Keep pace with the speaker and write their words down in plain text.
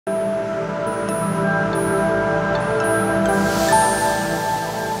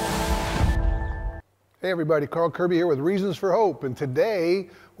Hey everybody, Carl Kerby here with Reasons for Hope, and today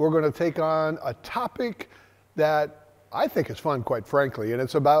we're going to take on a topic that I think is fun, quite frankly, and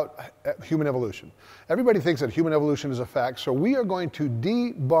it's about human evolution. Everybody thinks that human evolution is a fact, so we are going to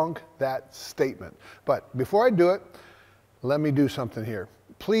debunk that statement. But before I do it, let me do something here.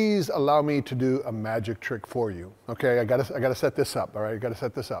 Please allow me to do a magic trick for you. Okay, I gotta set this up, all right? I gotta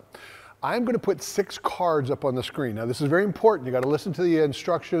set this up. I'm going to put 6 cards up on the screen. Now this is very important. You got to listen to the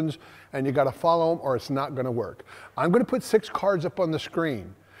instructions and you got to follow them or it's not going to work. I'm going to put 6 cards up on the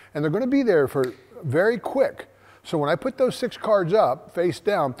screen and they're going to be there for very quick. So when I put those 6 cards up face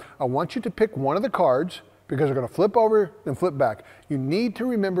down, I want you to pick one of the cards because they're going to flip over and flip back. You need to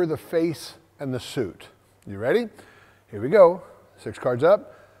remember the face and the suit. You ready? Here we go. 6 cards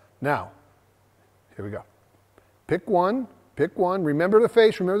up. Now, here we go. Pick one. Pick one. Remember the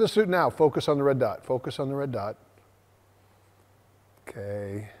face, remember the suit. Now, focus on the red dot. Focus on the red dot.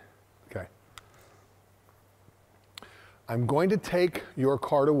 Okay. Okay. I'm going to take your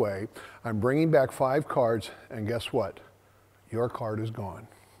card away. I'm bringing back 5 cards, and guess what? Your card is gone.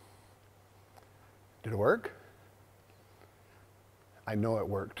 Did it work? I know it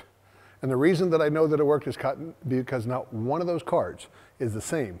worked. And the reason that I know that it worked is because not one of those cards is the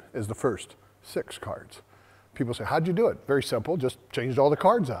same as the first 6 cards. People say, how'd you do it? Very simple, just changed all the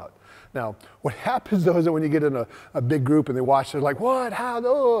cards out. Now, what happens though is that when you get in a big group and they watch, they're like, what, how,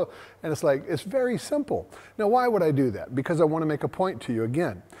 oh, and it's like, it's very simple. Now, why would I do that? Because I want to make a point to you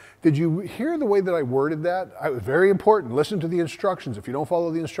again. Did you hear the way that I worded that? It was very important. Listen to the instructions. If you don't follow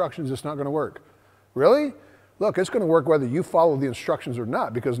the instructions, it's not going to work. Really? Look, it's going to work whether you follow the instructions or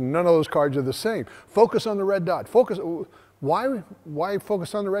not because none of those cards are the same. Focus on the red dot. Focus. Why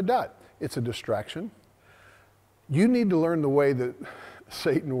focus on the red dot? It's a distraction. You need to learn the way that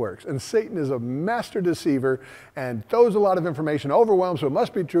Satan works. And Satan is a master deceiver and throws a lot of information, overwhelmed, so it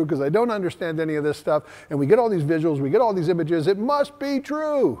must be true because I don't understand any of this stuff. And we get all these visuals, we get all these images, it must be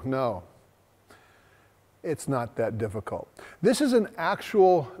true. No, it's not that difficult. This is an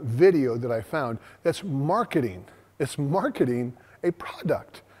actual video that I found that's marketing. It's marketing a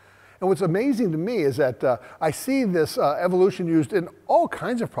product. And what's amazing to me is that I see this evolution used in all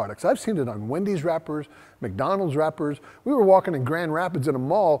kinds of products. I've seen it on Wendy's wrappers, McDonald's wrappers. We were walking in Grand Rapids in a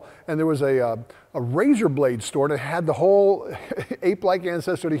mall and there was a razor blade store that had the whole ape-like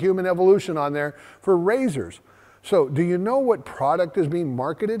ancestor to human evolution on there for razors. So do you know what product is being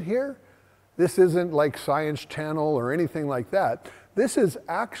marketed here? This isn't like Science Channel or anything like that. This is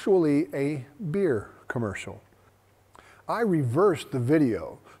actually a beer commercial. I reversed the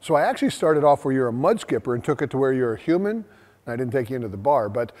video. So I actually started off where you're a mud skipper and took it to where you're a human. I didn't take you into the bar,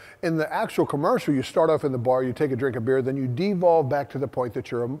 but in the actual commercial, you start off in the bar, you take a drink of beer, then you devolve back to the point that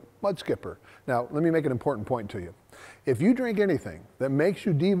you're a mud skipper. Now, let me make an important point to you. If you drink anything that makes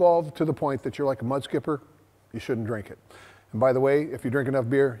you devolve to the point that you're like a mud skipper, you shouldn't drink it. And by the way, if you drink enough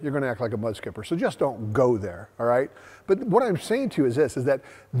beer, you're going to act like a mud skipper. So just don't go there, all right? But what I'm saying to you is this, is that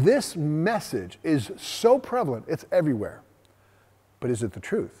this message is so prevalent, it's everywhere. But is it the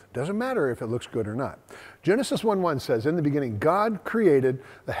truth? Doesn't matter if it looks good or not. Genesis 1:1 says, in the beginning, God created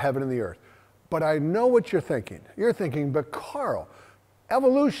the heaven and the earth. But I know what you're thinking. You're thinking, but Carl,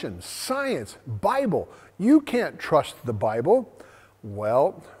 evolution, science, Bible, you can't trust the Bible.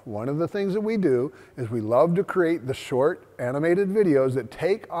 Well, one of the things that we do is we love to create the short animated videos that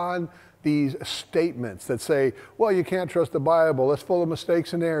take on these statements that say, well, you can't trust the Bible, it's full of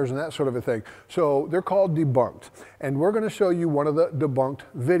mistakes and errors and that sort of a thing. So they're called debunked. And we're going to show you one of the debunked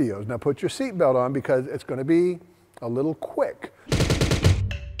videos. Now put your seatbelt on because it's going to be a little quick.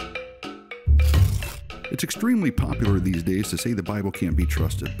 It's extremely popular these days to say the Bible can't be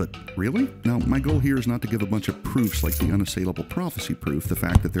trusted, but really? Now, my goal here is not to give a bunch of proofs like the unassailable prophecy proof, the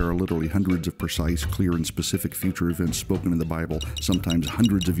fact that there are literally hundreds of precise, clear, and specific future events spoken in the Bible, sometimes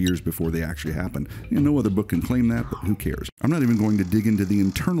hundreds of years before they actually happen. No other book can claim that, but who cares? I'm not even going to dig into the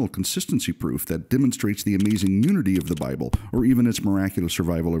internal consistency proof that demonstrates the amazing unity of the Bible, or even its miraculous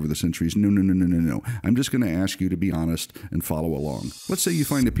survival over the centuries. No. I'm just going to ask you to be honest and follow along. Let's say you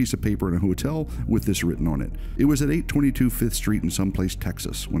find a piece of paper in a hotel with this written on it. It was at 822 5th Street in someplace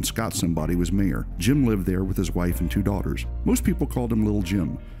Texas when Scott somebody was mayor. Jim lived there with his wife and 2 daughters. Most people called him Little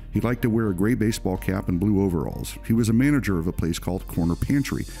Jim. He liked to wear a gray baseball cap and blue overalls. He was a manager of a place called Corner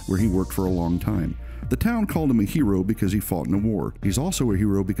Pantry, where he worked for a long time. The town called him a hero because he fought in a war. He's also a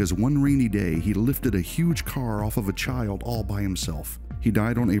hero because one rainy day he lifted a huge car off of a child all by himself. He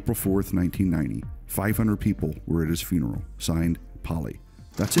died on April 4th, 1990. 500 people were at his funeral. Signed, Polly.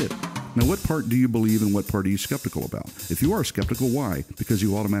 That's it. Now, what part do you believe and what part are you skeptical about? If you are skeptical, why? Because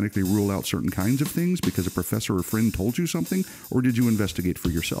you automatically rule out certain kinds of things because a professor or friend told you something? Or did you investigate for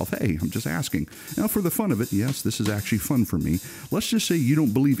yourself? Hey, I'm just asking. Now, for the fun of it, yes, this is actually fun for me. Let's just say you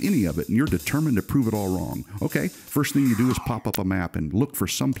don't believe any of it and you're determined to prove it all wrong. Okay, first thing you do is pop up a map and look for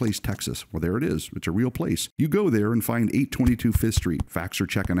someplace Texas. Well, there it is. It's a real place. You go there and find 822 5th Street. Facts are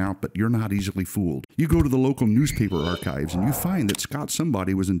checking out, but you're not easily fooled. You go to the local newspaper archives and you find that Scott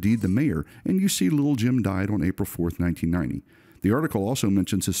Somebody was indeed the mayor, and you see Little Jim died on April 4th, 1990. The article also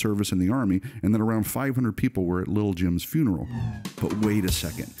mentions his service in the Army and that around 500 people were at Little Jim's funeral. But wait a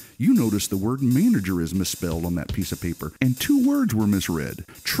second. You notice the word manager is misspelled on that piece of paper, and 2 words were misread.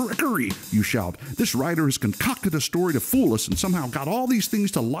 Trickery, you shout. This writer has concocted a story to fool us and somehow got all these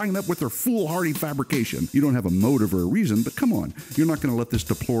things to line up with their foolhardy fabrication. You don't have a motive or a reason, but come on. You're not going to let this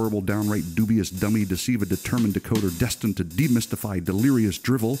deplorable, downright dubious dummy deceive a determined decoder destined to demystify delirious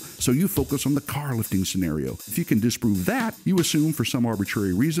drivel, so you focus on the car lifting scenario. If you can disprove that, you assume for some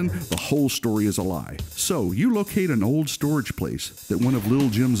arbitrary reason the whole story is a lie. So you locate an old storage place that one of Little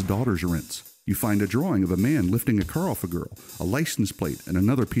Jim's daughters rents. You find a drawing of a man lifting a car off a girl, a license plate, and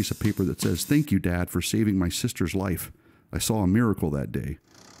another piece of paper that says, "Thank you, Dad, for saving my sister's life. I saw a miracle that day."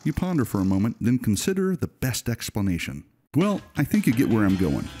 You ponder for a moment, then consider the best explanation. Well, I think you get where I'm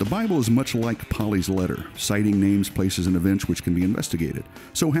going. The Bible is much like Polly's letter, citing names, places, and events which can be investigated.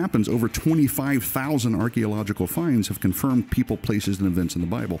 So happens over 25,000 archaeological finds have confirmed people, places, and events in the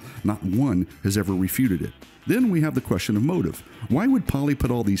Bible. Not one has ever refuted it. Then we have the question of motive. Why would Polly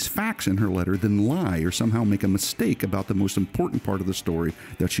put all these facts in her letter, then lie or somehow make a mistake about the most important part of the story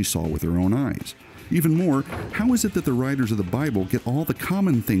that she saw with her own eyes? Even more, how is it that the writers of the Bible get all the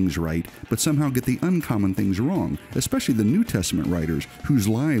common things right, but somehow get the uncommon things wrong, especially the New Testament writers whose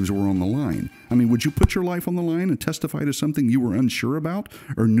lives were on the line? I mean, would you put your life on the line and testify to something you were unsure about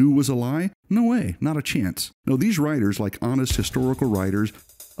or knew was a lie? No way, not a chance. No, these writers, like honest historical writers,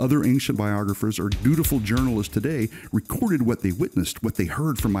 other ancient biographers, or dutiful journalists today, recorded what they witnessed, what they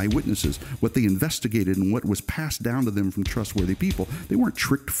heard from eyewitnesses, what they investigated, and what was passed down to them from trustworthy people. They weren't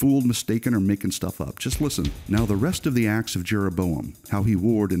tricked, fooled, mistaken, or making stuff up. Just listen. Now the rest of the acts of Jeroboam, how he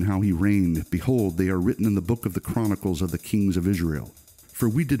warred and how he reigned, behold, they are written in the book of the Chronicles of the kings of Israel. For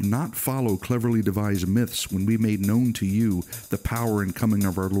we did not follow cleverly devised myths when we made known to you the power and coming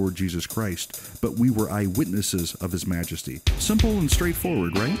of our Lord Jesus Christ, but we were eyewitnesses of his majesty. Simple and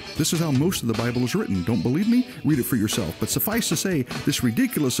straightforward, right? This is how most of the Bible is written. Don't believe me? Read it for yourself. But suffice to say, this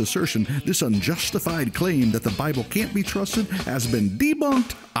ridiculous assertion, this unjustified claim that the Bible can't be trusted has been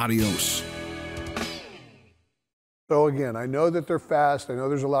debunked. Adios. So again, I know that they're fast, I know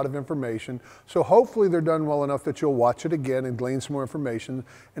there's a lot of information, so hopefully they're done well enough that you'll watch it again and glean some more information.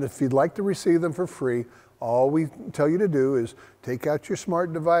 And if you'd like to receive them for free, all we tell you to do is take out your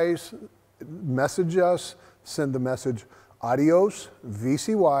smart device, message us, send the message adios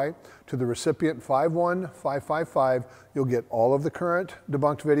VCY to the recipient 51555. You'll get all of the current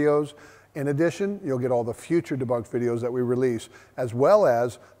debunked videos. In addition, you'll get all the future debunked videos that we release, as well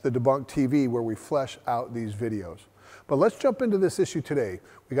as the Debunked TV where we flesh out these videos. But let's jump into this issue today.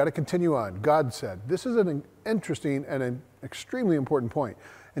 We got to continue on. God said. This is an interesting and an extremely important point.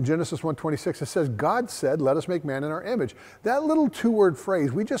 In Genesis 1:26, it says, God said, let us make man in our image. That little 2-word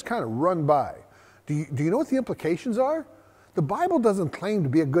phrase, we just kind of run by. Do you know what the implications are? The Bible doesn't claim to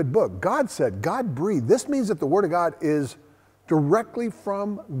be a good book. God said, God breathed. This means that the Word of God is directly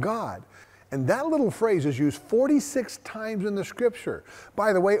from God. And that little phrase is used 46 times in the Scripture.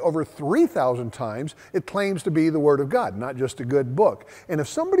 By the way, over 3,000 times it claims to be the Word of God, not just a good book. And if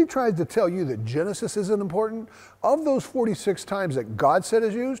somebody tries to tell you that Genesis isn't important, of those 46 times that God said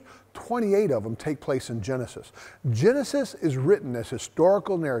is used, 28 of them take place in Genesis. Genesis is written as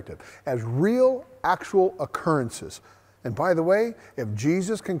historical narrative, as real, actual occurrences. And by the way, if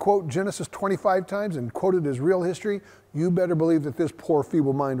Jesus can quote Genesis 25 times and quote it as real history, you better believe that this poor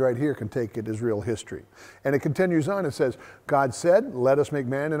feeble mind right here can take it as real history. And it continues on, it says, God said, let us make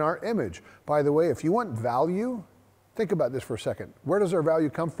man in our image. By the way, if you want value, think about this for a second. Where does our value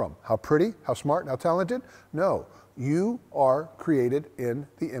come from? How pretty, how smart, how talented? No, you are created in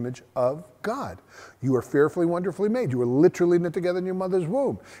the image of God. You are fearfully, wonderfully made. You were literally knit together in your mother's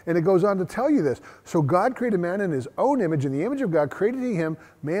womb. And it goes on to tell you this. So God created man in his own image. In the image of God created he him,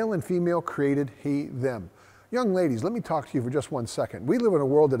 male and female created he them. Young ladies, let me talk to you for just one second. We live in a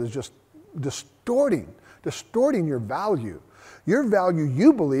world that is just distorting your value. Your value,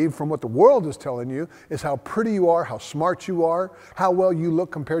 you believe, from what the world is telling you, is how pretty you are, how smart you are, how well you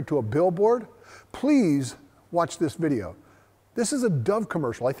look compared to a billboard. Please watch this video. This is a Dove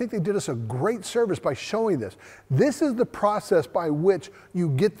commercial. I think they did us a great service by showing this. This is the process by which you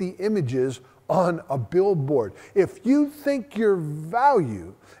get the images on a billboard. If you think your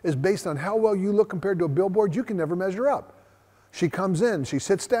value is based on how well you look compared to a billboard, you can never measure up. She comes in, she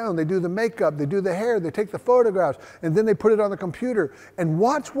sits down, they do the makeup, they do the hair, they take the photographs, and then they put it on the computer. And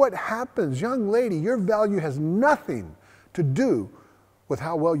watch what happens. Young lady, your value has nothing to do with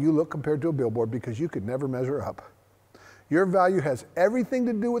how well you look compared to a billboard, because you could never measure up. Your value has everything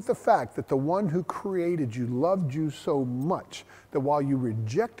to do with the fact that the one who created you loved you so much that while you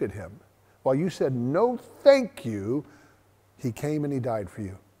rejected him, while you said no thank you, he came and he died for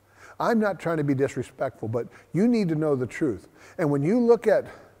you. I'm not trying to be disrespectful, but you need to know the truth. And when you look at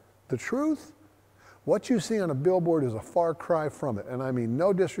the truth, what you see on a billboard is a far cry from it. And I mean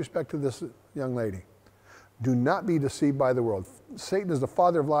no disrespect to this young lady. Do not be deceived by the world. Satan is the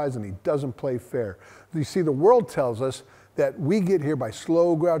father of lies, and he doesn't play fair. You see, the world tells us that we get here by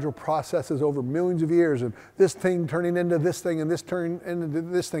slow, gradual processes over millions of years, and this thing turning into this thing, and this turning into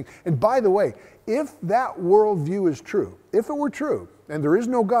this thing. And by the way, if that worldview is true, if it were true, and there is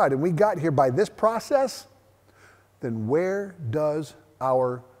no God, and we got here by this process, then where does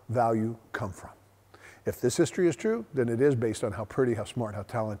our value come from? If this history is true, then it is based on how pretty, how smart, how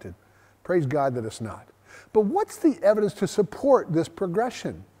talented. Praise God that it's not. But what's the evidence to support this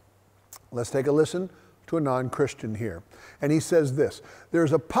progression? Let's take a listen to a non-Christian here. And he says this: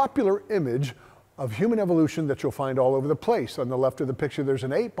 there's a popular image of human evolution that you'll find all over the place. On the left of the picture, there's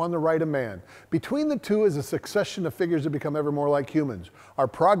an ape, on the right, a man. Between the two is a succession of figures that become ever more like humans. Our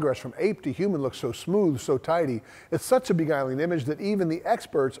progress from ape to human looks so smooth, so tidy. It's such a beguiling image that even the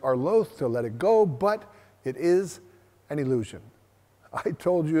experts are loath to let it go, but it is an illusion. I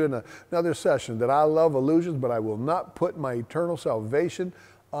told you in another session that I love illusions, but I will not put my eternal salvation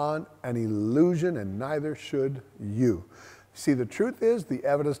on an illusion, and neither should you. See, the truth is the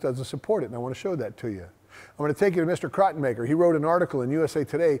evidence doesn't support it, and I want to show that to you. I'm going to take you to Mr. Krottenmaker. He wrote an article in USA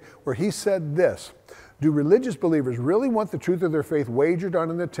Today where he said this: do religious believers really want the truth of their faith wagered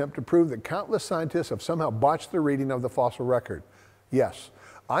on an attempt to prove that countless scientists have somehow botched the reading of the fossil record? Yes.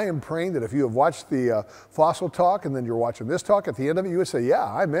 I am praying that if you have watched the fossil talk and then you're watching this talk, at the end of it you would say, yeah,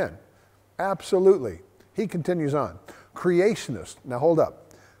 I'm in. Absolutely. He continues on. Creationist. Now hold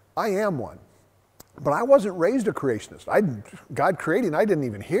up. I am one. But I wasn't raised a creationist. God creating, I didn't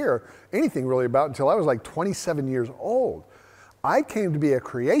even hear anything really about until I was like 27 years old. I came to be a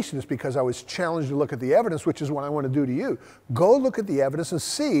creationist because I was challenged to look at the evidence, which is what I want to do to you. Go look at the evidence and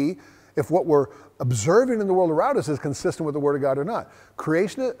see if what we're observing in the world around us is consistent with the Word of God or not.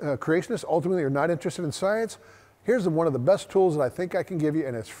 Creationists ultimately are not interested in science. Here's one of the best tools that I think I can give you,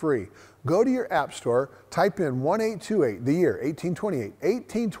 and it's free. Go to your app store, type in 1828, the year, 1828,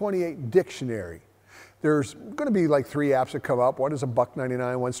 1828 dictionary. There's going to be like 3 apps that come up. One is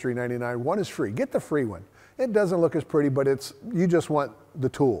 $1.99, one's $3.99, one is free. Get the free one. It doesn't look as pretty, but you just want the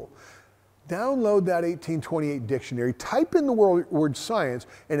tool. Download that 1828 dictionary, type in the word science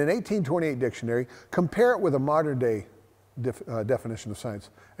in an 1828 dictionary, compare it with a modern day definition of science.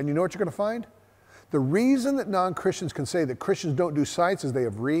 And you know what you're going to find? The reason that non-Christians can say that Christians don't do science is they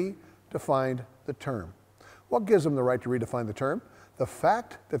have redefined the term. What gives them the right to redefine the term? The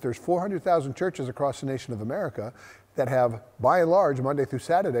fact that there's 400,000 churches across the nation of America that have, by and large, Monday through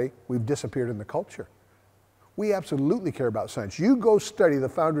Saturday, we've disappeared in the culture. We absolutely care about science. You go study the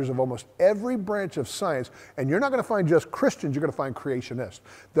founders of almost every branch of science, and you're not going to find just Christians, you're going to find creationists.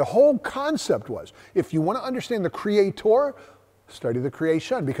 The whole concept was, if you want to understand the Creator, study the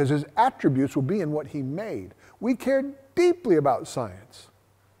creation, because his attributes will be in what he made. We care deeply about science,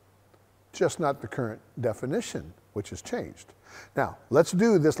 just not the current definition, which has changed. Now, let's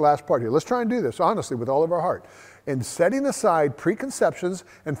do this last part here. Let's try and do this honestly with all of our heart. In setting aside preconceptions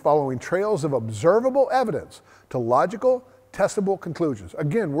and following trails of observable evidence to logical, testable conclusions.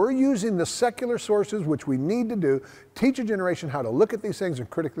 Again, we're using the secular sources, which we need to do, teach a generation how to look at these things and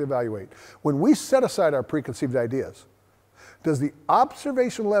critically evaluate. When we set aside our preconceived ideas, does the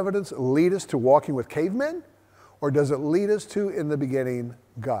observational evidence lead us to walking with cavemen? Or does it lead us to, in the beginning,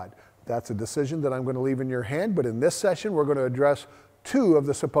 God? That's a decision that I'm going to leave in your hand, but in this session, we're going to address 2 of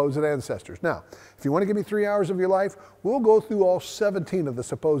the supposed ancestors. Now, if you want to give me 3 hours of your life, we'll go through all 17 of the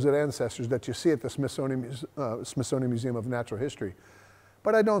supposed ancestors that you see at the Smithsonian Museum of Natural History.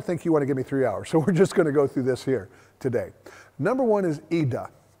 But I don't think you want to give me 3 hours, so we're just going to go through this here today. Number 1 is Ida.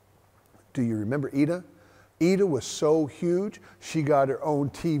 Do you remember Ida? Ida was so huge, she got her own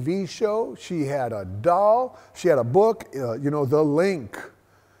TV show, she had a doll, she had a book, The Link.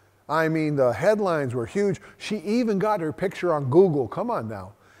 I mean, the headlines were huge. She even got her picture on Google. Come on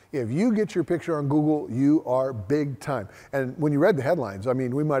now. If you get your picture on Google, you are big time. And when you read the headlines, I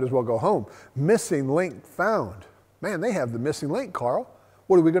mean, we might as well go home. Missing link found. Man, they have the missing link, Carl.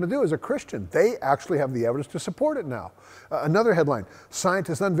 What are we going to do as a Christian? They actually have the evidence to support it now. Another headline,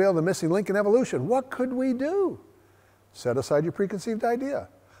 scientists unveil the missing link in evolution. What could we do? Set aside your preconceived idea.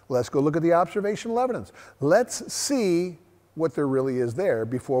 Let's go look at the observational evidence. Let's see what there really is there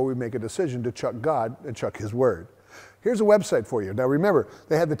before we make a decision to chuck God and chuck His Word. Here's a website for you. Now remember,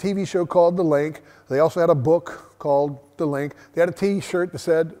 they had the TV show called The Link. They also had a book called The Link. They had a t-shirt that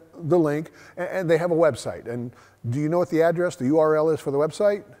said The Link, and they have a website. And do you know what the address, the URL is for the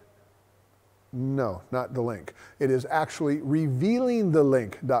website? No, not The Link. It is actually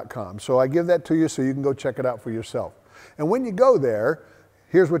revealingthelink.com. So I give that to you so you can go check it out for yourself. And when you go there,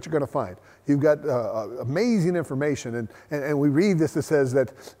 here's what you're going to find. You've got amazing information, and we read this that says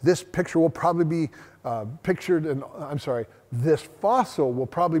that this picture will probably be pictured in, I'm sorry, this fossil will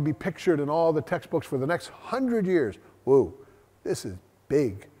probably be pictured in all the textbooks for the next 100 years. Whoa, this is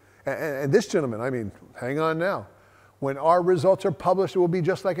big. And this gentleman, I mean, hang on now. When our results are published, it will be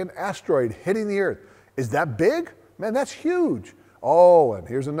just like an asteroid hitting the Earth. Is that big? Man, that's huge. Oh, and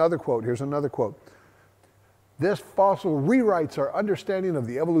here's another quote, here's another quote. This fossil rewrites our understanding of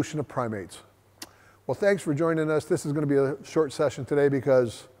the evolution of primates. Well, thanks for joining us. This is going to be a short session today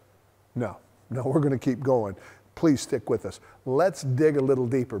because, no, we're going to keep going. Please stick with us. Let's dig a little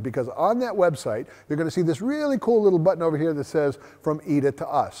deeper, because on that website, you're going to see this really cool little button over here that says From Eda to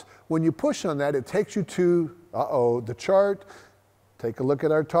Us. When you push on that, it takes you to, the chart. Take a look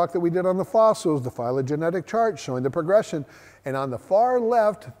at our talk that we did on the fossils, the phylogenetic chart showing the progression. And on the far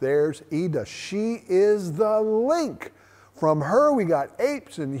left, there's Eda. She is the link. From her, we got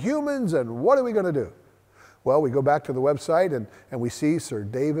apes and humans, and what are we going to do? Well, we go back to the website, and we see Sir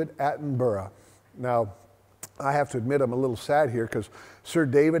David Attenborough. Now, I have to admit I'm a little sad here because Sir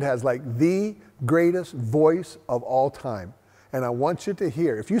David has like the greatest voice of all time. And I want you to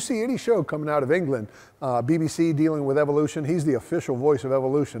hear, if you see any show coming out of England, BBC dealing with evolution, he's the official voice of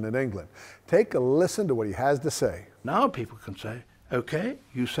evolution in England. Take a listen to what he has to say. Now people can say, okay,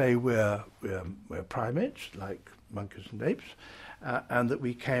 you say we're primates, like monkeys and apes, and that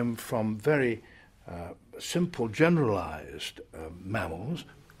we came from very simple, generalized mammals.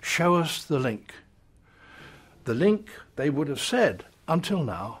 Show us the link. The link, they would have said, until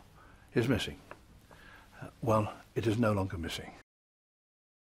now, is missing. Well, it is no longer missing.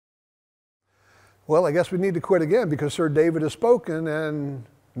 Well, I guess we need to quit again because Sir David has spoken, and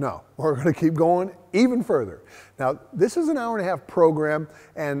no, we're going to keep going even further. Now, this is an hour-and-a-half program,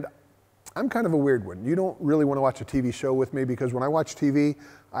 and I'm kind of a weird one. You don't really want to watch a TV show with me because when I watch TV,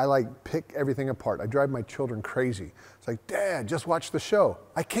 I like pick everything apart. I drive my children crazy. It's like, Dad, just watch the show.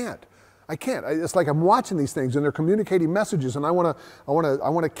 I can't. It's like I'm watching these things and they're communicating messages, and I want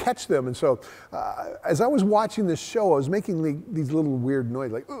to catch them. And so, as I was watching this show, I was making these little weird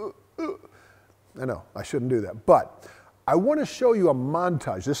noises, like, I know I shouldn't do that, but I want to show you a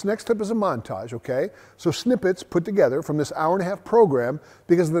montage. This next clip is a montage, okay? So snippets put together from this hour-and-a-half program,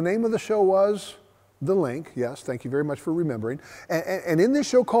 because the name of the show was The Link. Yes, thank you very much for remembering. And in this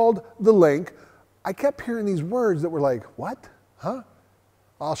show called The Link, I kept hearing these words that were like, what? Huh?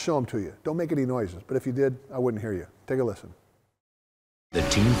 I'll show them to you. Don't make any noises, but if you did, I wouldn't hear you. Take a listen. The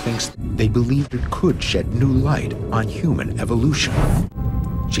team thinks they believed it could shed new light on human evolution.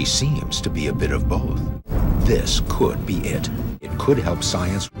 She seems to be a bit of both. This could be it. It could help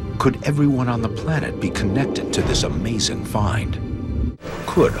science. Could everyone on the planet be connected to this amazing find?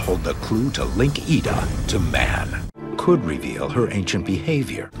 Could hold the clue to link Eda to man. Could reveal her ancient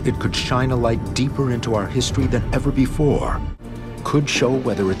behavior. It could shine a light deeper into our history than ever before. Could show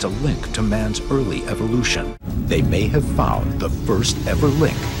whether it's a link to man's early evolution. They may have found the first ever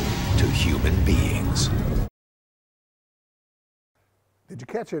link to human beings. Did you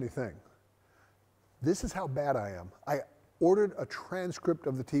catch anything? This is how bad I am. I ordered a transcript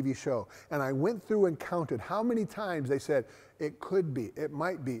of the TV show, and I went through and counted how many times they said, it could be, it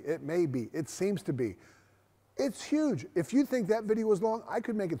might be, it may be, it seems to be. It's huge. If you think that video was long, I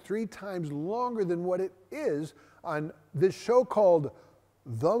could make it 3 times longer than what it is on this show called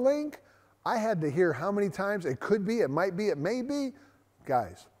The Link. I had to hear how many times it could be, it might be, it may be.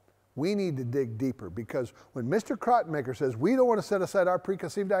 Guys, we need to dig deeper, because when Mr. Krottenmaker says we don't want to set aside our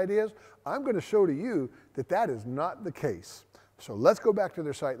preconceived ideas, I'm going to show to you that that is not the case. So let's go back to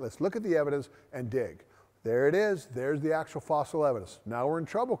their site, let's look at the evidence and dig. There it is, there's the actual fossil evidence. Now we're in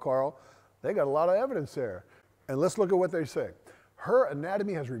trouble, Carl. They got a lot of evidence there. And let's look at what they say. Her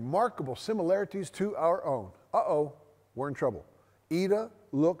anatomy has remarkable similarities to our own. Uh-oh, we're in trouble. Eda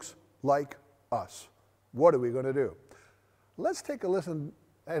looks like us. What are we going to do? Let's take a listen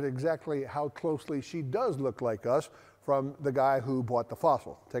That's exactly how closely she does look like us from the guy who bought the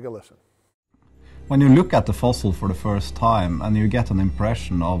fossil. Take a listen. When you look at the fossil for the first time and you get an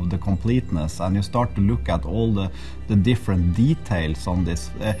impression of the completeness and you start to look at all the different details on this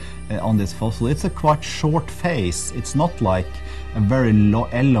fossil, it's a quite short face. It's not like a very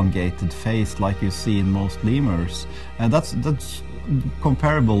elongated face like you see in most lemurs. And that's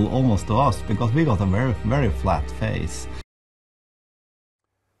comparable almost to us because we got a very, very flat face.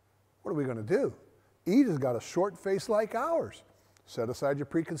 What are we going to do? Ida's got a short face like ours. Set aside your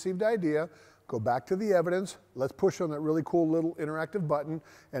preconceived idea. Go back to the evidence. Let's push on that really cool little interactive button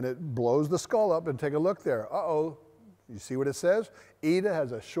and it blows the skull up and take a look there. Uh-oh, you see what it says? Ida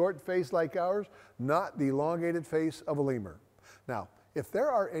has a short face like ours, not the elongated face of a lemur. Now, if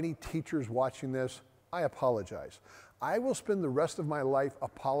there are any teachers watching this, I apologize. I will spend the rest of my life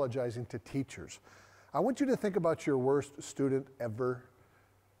apologizing to teachers. I want you to think about your worst student ever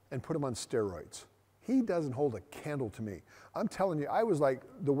and put him on steroids. He doesn't hold a candle to me. I'm telling you, I was like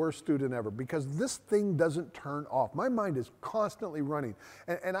the worst student ever because this thing doesn't turn off. My mind is constantly running.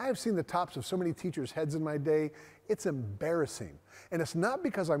 And I have seen the tops of so many teachers' heads in my day. It's embarrassing. And it's not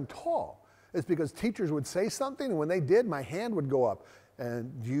because I'm tall. It's because teachers would say something and when they did, my hand would go up.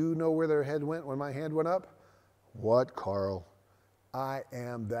 And do you know where their head went when my hand went up? What, Carl? I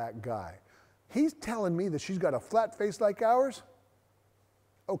am that guy. He's telling me that she's got a flat face like ours?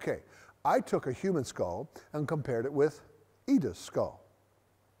 Okay, I took a human skull and compared it with Ida's skull.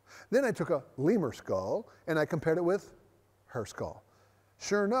 Then I took a lemur skull and I compared it with her skull.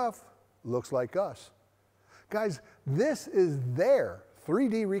 Sure enough, looks like us. Guys, this is their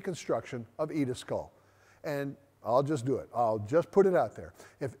 3D reconstruction of Ida's skull. And I'll just do it. I'll just put it out there.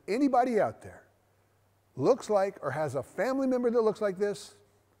 If anybody out there looks like or has a family member that looks like this,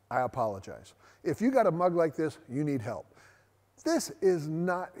 I apologize. If you got a mug like this, you need help. This is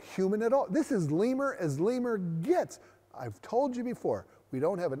not human at all. This is lemur as lemur gets. I've told you before, we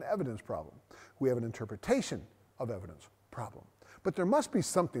don't have an evidence problem. We have an interpretation of evidence problem. But there must be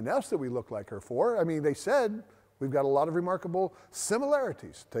something else that we look like her for. I mean, they said we've got a lot of remarkable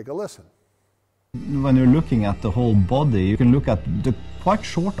similarities. Take a listen. When you're looking at the whole body, you can look at the quite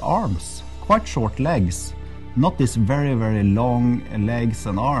short arms, quite short legs. Not these very, very long legs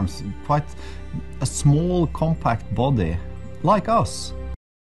and arms. Quite a small, compact body. Like us.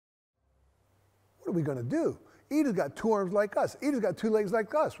 What are we going to do? Ida's got 2 arms like us. Ida's got 2 legs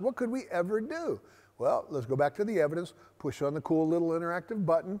like us. What could we ever do? Well, let's go back to the evidence, push on the cool little interactive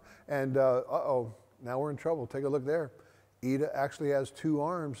button, and uh-oh, now we're in trouble. Take a look there. Ida actually has 2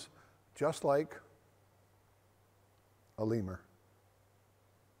 arms, just like a lemur.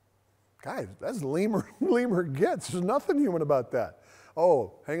 Guys, that's lemur gets. There's nothing human about that.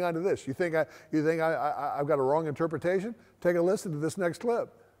 Oh, hang on to this. You think I've got a wrong interpretation? Take a listen to this next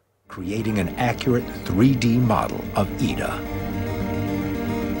clip. Creating an accurate 3D model of Ida.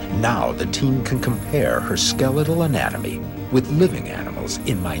 Now the team can compare her skeletal anatomy with living animals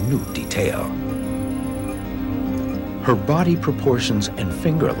in minute detail. Her body proportions and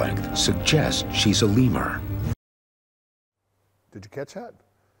finger length suggest she's a lemur. Did you catch that?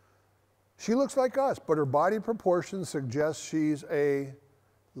 She looks like us, but her body proportions suggest she's a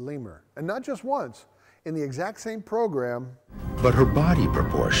lemur. And not just once, in the exact same program. But her body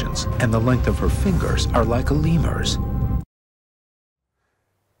proportions and the length of her fingers are like a lemur's.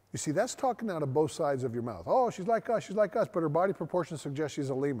 You see, that's talking out of both sides of your mouth. Oh, she's like us, but her body proportions suggest she's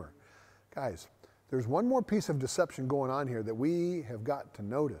a lemur. Guys, there's one more piece of deception going on here that we have got to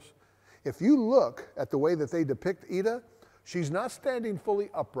notice. If you look at the way that they depict Ida, she's not standing fully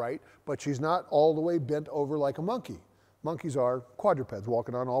upright, but she's not all the way bent over like a monkey. Monkeys are quadrupeds,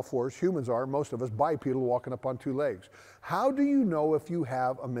 walking on all 4s. Humans are, most of us, bipedal, walking up on 2 legs. How do you know if you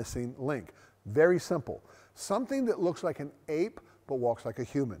have a missing link? Very simple. Something that looks like an ape, but walks like a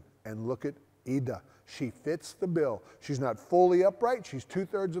human. And look at Ida. She fits the bill. She's not fully upright. She's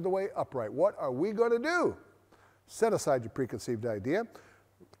 2/3 of the way upright. What are we going to do? Set aside your preconceived idea.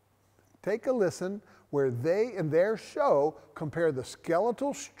 Take a listen where they, in their show, compare the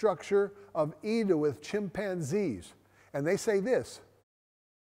skeletal structure of Ida with chimpanzees. And they say this.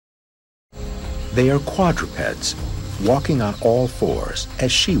 They are quadrupeds, walking on all 4s, as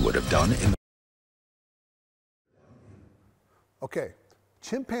she would have done in the... Okay,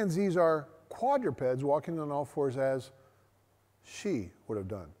 chimpanzees are quadrupeds walking on all 4s as she would have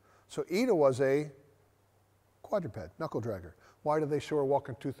done. So Ida was a quadruped, knuckle dragger. Why do they show her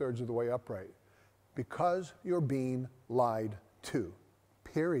walking 2/3 of the way upright? Because you're being lied to,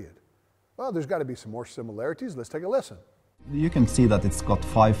 period. Well, there's got to be some more similarities. Let's take a listen. You can see that it's got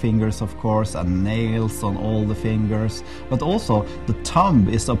 5 fingers, of course, and nails on all the fingers, but also the thumb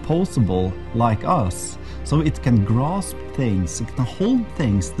is opposable like us, so it can grasp things, it can hold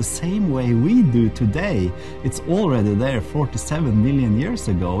things the same way we do today. It's already there 47 million years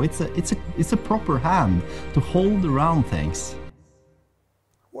ago. It's a proper hand to hold around things.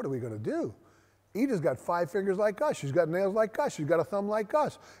 What are we going to do? Ida's got 5 fingers like us. She's got nails like us. She's got a thumb like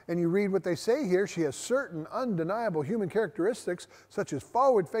us. And you read what they say here. She has certain undeniable human characteristics, such as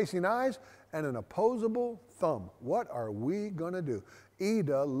forward-facing eyes and an opposable thumb. What are we going to do?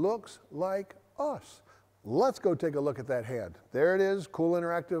 Ida looks like us. Let's go take a look at that hand. There it is, cool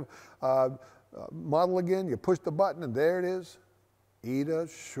interactive model again. You push the button and there it is. Ida,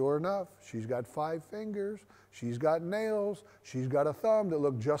 sure enough, she's got 5 fingers. She's got nails. She's got a thumb that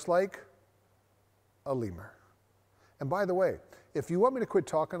look just like a lemur. And by the way, if you want me to quit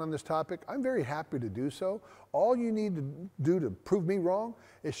talking on this topic, I'm very happy to do so. All you need to do to prove me wrong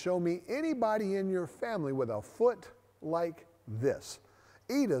is show me anybody in your family with a foot like this.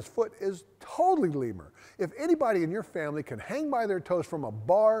 Ida's foot is totally lemur. If anybody in your family can hang by their toes from a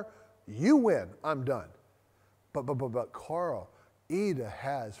bar, you win. I'm done. But Carl, Ida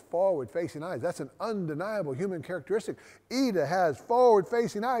has forward-facing eyes. That's an undeniable human characteristic. Ida has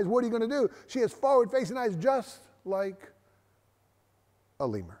forward-facing eyes. What are you going to do? She has forward-facing eyes just like a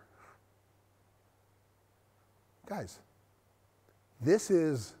lemur. Guys, this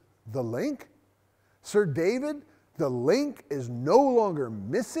is the link. Sir David, the link is no longer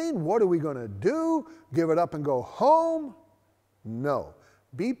missing. What are we going to do? Give it up and go home? No.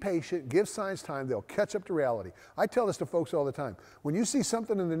 Be patient, give science time, they'll catch up to reality. I tell this to folks all the time. When you see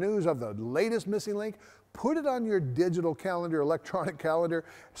something in the news of the latest missing link, put it on your digital calendar, electronic calendar,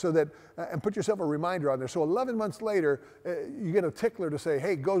 so that, and put yourself a reminder on there. So 11 months later, you get a tickler to say,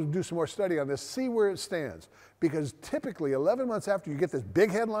 hey, go do some more study on this, see where it stands. Because typically 11 months after you get this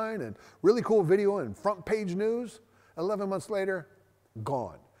big headline and really cool video and front page news, 11 months later,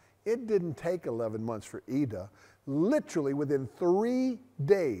 gone. It didn't take 11 months for Ida. Literally within 3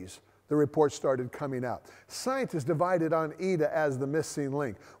 days, the reports started coming out. Scientists divided on Ida as the missing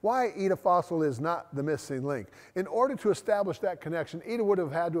link. Why Ida fossil is not the missing link? In order to establish that connection, Ida would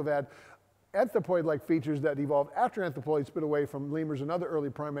have had to have had anthropoid-like features that evolved after anthropoids split away from lemurs and other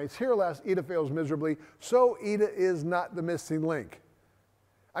early primates. Here, alas, Ida fails miserably, so Ida is not the missing link.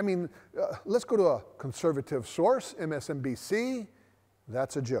 I mean, let's go to a conservative source, MSNBC.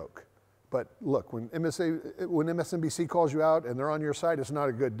 That's a joke. But look, when MSNBC calls you out and they're on your side, it's not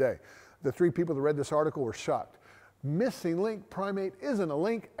a good day. The 3 people that read this article were shocked. Missing link primate isn't a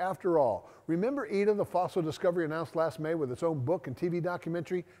link after all. Remember Ida, the fossil discovery announced last May with its own book and TV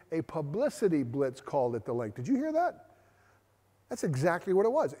documentary? A publicity blitz called it the link. Did you hear that? That's exactly what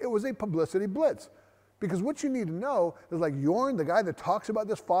it was. It was a publicity blitz. Because what you need to know is, like Jorn, the guy that talks about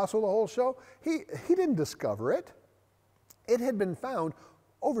this fossil the whole show, he didn't discover it. It had been found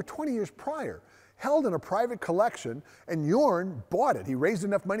over 20 years prior, held in a private collection, and Jorn bought it. He raised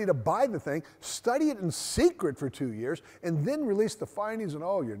enough money to buy the thing, study it in secret for 2 years, and then released the findings, and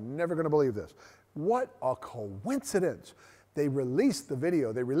oh, you're never going to believe this. What a coincidence. They released the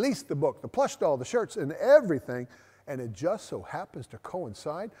video, they released the book, the plush doll, the shirts, and everything, and it just so happens to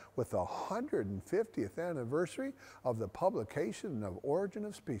coincide with the 150th anniversary of the publication of Origin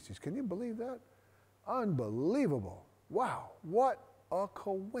of Species. Can you believe that? Unbelievable. Wow, what a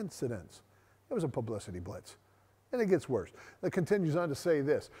coincidence. It was a publicity blitz. And it gets worse. It continues on to say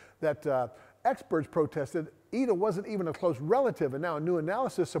this, that experts protested Ida wasn't even a close relative, and now a new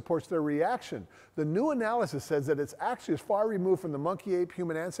analysis supports their reaction. The new analysis says that it's actually as far removed from the monkey-ape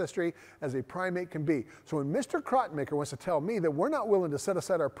human ancestry as a primate can be. So when Mr. Krotmaker wants to tell me that we're not willing to set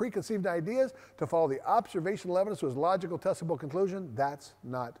aside our preconceived ideas to follow the observational evidence to its logical, testable conclusion, that's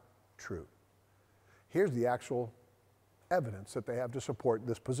not true. Here's the actual evidence that they have to support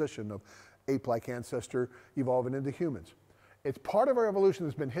this position of ape-like ancestor evolving into humans. It's part of our evolution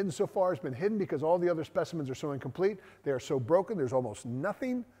that's been hidden so far. It's been hidden because all the other specimens are so incomplete. They are so broken, there's almost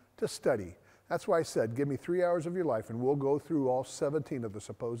nothing to study. That's why I said, give me 3 hours of your life and we'll go through all 17 of the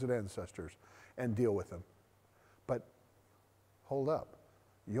supposed ancestors and deal with them. But hold up,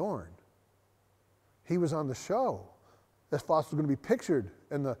 Jorn, he was on the show. This fossil is going to be pictured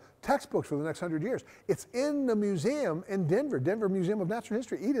in the textbooks for the next 100 years. It's in the museum in Denver, Denver Museum of Natural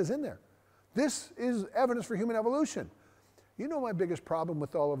History. Ida's in there. This is evidence for human evolution. You know my biggest problem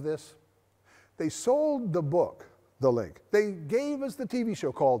with all of this? They sold the book, The Link. They gave us the TV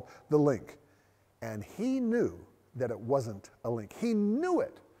show called The Link. And he knew that it wasn't a link. He knew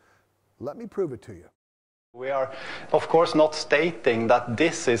it. Let me prove it to you. We are, of course, not stating that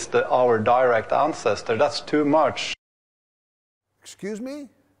this is our direct ancestor. That's too much. Excuse me?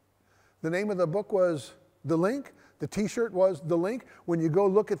 The name of the book was The Link. The t-shirt was The Link. When you go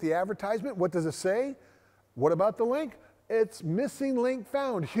look at the advertisement, what does it say? What about the link? It's missing link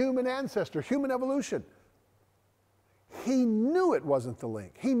found, human ancestor, human evolution. He knew it wasn't the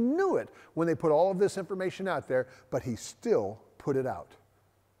link. He knew it when they put all of this information out there, but he still put it out.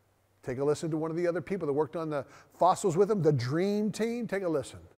 Take a listen to one of the other people that worked on the fossils with him, the Dream Team. Take a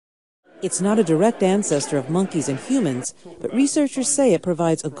listen. It's not a direct ancestor of monkeys and humans, but researchers say it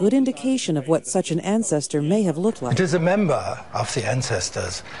provides a good indication of what such an ancestor may have looked like. It is a member of the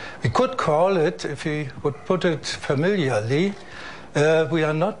ancestors. We could call it, if we would put it familiarly, we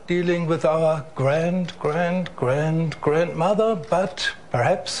are not dealing with our grandmother, but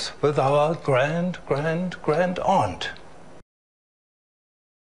perhaps with our grand-aunt.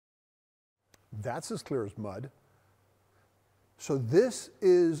 That's as clear as mud. So this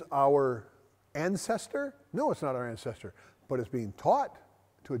is our ancestor? No, it's not our ancestor, but it's being taught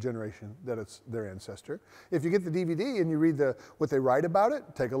to a generation that it's their ancestor. If you get the DVD and you read what they write about it,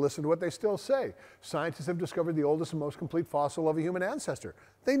 take a listen to what they still say. Scientists have discovered the oldest and most complete fossil of a human ancestor.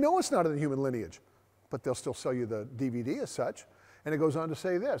 They know it's not in the human lineage, but they'll still sell you the DVD as such. And it goes on to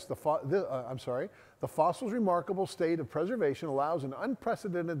say this, the fossil's remarkable state of preservation allows an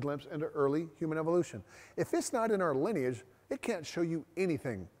unprecedented glimpse into early human evolution. If it's not in our lineage, it can't show you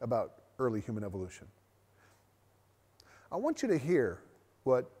anything about early human evolution. I want you to hear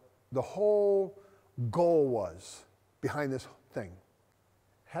what the whole goal was behind this thing.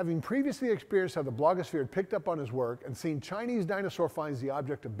 Having previously experienced how the blogosphere had picked up on his work and seen Chinese dinosaur finds the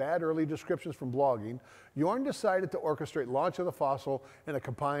object of bad early descriptions from blogging, Jorn decided to orchestrate launch of the fossil in a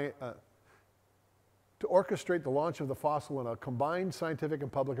combined scientific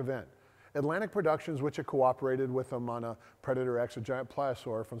and public event. Atlantic Productions, which had cooperated with them on a Predator X, a giant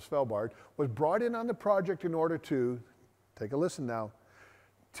pliosaur from Svalbard, was brought in on the project in order to, take a listen now,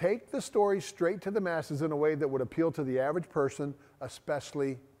 take the story straight to the masses in a way that would appeal to the average person,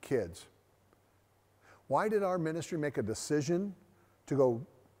 especially kids. Why did our ministry make a decision to go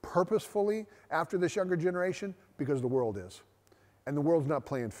purposefully after this younger generation? Because the world is. And the world's not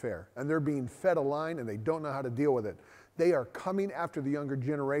playing fair. And they're being fed a line and they don't know how to deal with it. They are coming after the younger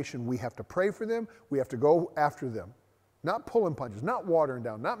generation. We have to pray for them. We have to go after them. Not pulling punches, not watering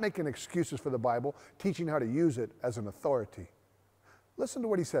down, not making excuses for the Bible, teaching how to use it as an authority. Listen to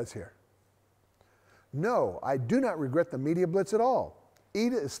what he says here. No, I do not regret the media blitz at all.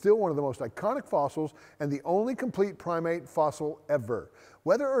 Ida is still one of the most iconic fossils and the only complete primate fossil ever.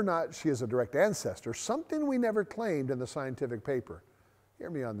 Whether or not she is a direct ancestor, something we never claimed in the scientific paper. Hear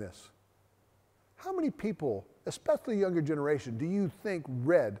me on this. How many people, especially younger generation, do you think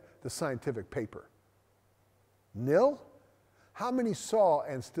read the scientific paper? Nil? How many saw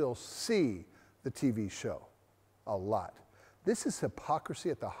and still see the TV show? A lot. This is hypocrisy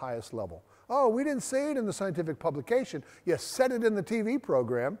at the highest level. Oh, we didn't say it in the scientific publication. You said it in the TV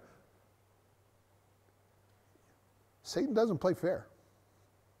program. Satan doesn't play fair.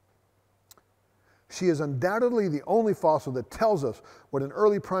 She is undoubtedly the only fossil that tells us what an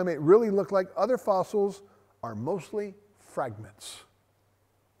early primate really looked like. Other fossils are mostly fragments.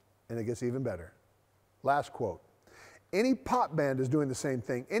 And it gets even better. Last quote. Any pop band is doing the same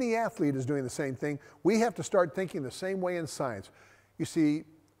thing. Any athlete is doing the same thing. We have to start thinking the same way in science. You see,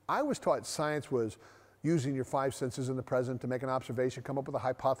 I was taught science was using your five senses in the present to make an observation, come up with a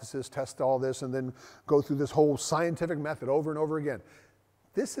hypothesis, test all this, and then go through this whole scientific method over and over again.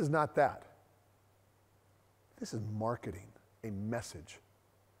 This is not that. This is marketing, a message.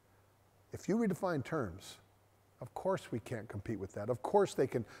 If you redefine terms, of course we can't compete with that. Of course they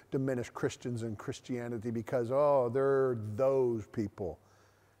can diminish Christians and Christianity because, oh, they're those people.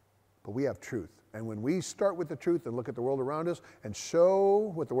 But we have truth. And when we start with the truth and look at the world around us and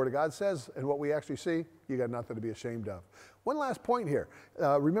show what the Word of God says and what we actually see, you got nothing to be ashamed of. One last point here.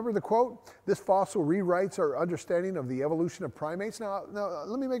 Remember the quote? This fossil rewrites our understanding of the evolution of primates. Now,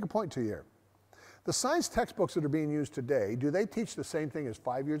 let me make a point to you here. The science textbooks that are being used today, do they teach the same thing as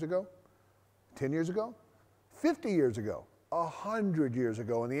 5 years ago? 10 years ago? 50 years ago? 100 years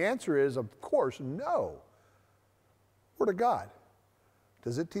ago? And the answer is, of course, no. Word of God.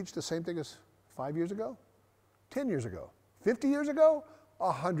 Does it teach the same thing as 5 years ago? 10 years ago? 50 years ago?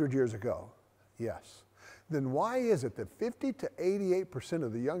 100 years ago? Yes. Then why is it that 50 to 88%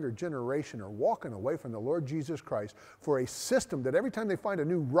 of the younger generation are walking away from the Lord Jesus Christ for a system that every time they find a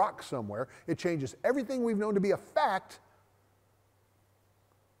new rock somewhere, it changes everything we've known to be a fact?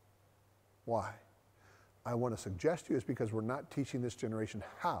 Why? I want to suggest to you it's because we're not teaching this generation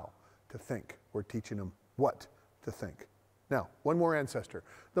how to think. We're teaching them what to think. Now, one more ancestor.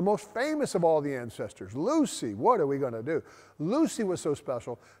 The most famous of all the ancestors, Lucy. What are we going to do? Lucy was so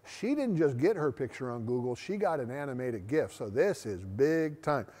special. She didn't just get her picture on Google. She got an animated GIF. So this is big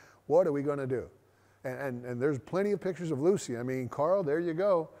time. What are we going to do? And there's plenty of pictures of Lucy. I mean, Carl, there you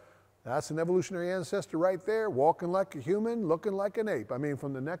go. That's an evolutionary ancestor right there, walking like a human, looking like an ape. I mean,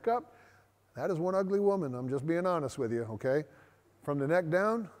 from the neck up, that is one ugly woman. I'm just being honest with you, okay? From the neck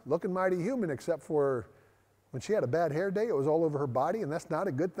down, looking mighty human, except for when she had a bad hair day, it was all over her body, and that's not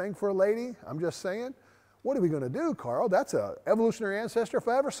a good thing for a lady. I'm just saying. What are we going to do, Carl? That's an evolutionary ancestor if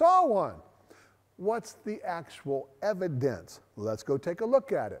I ever saw one. What's the actual evidence? Let's go take a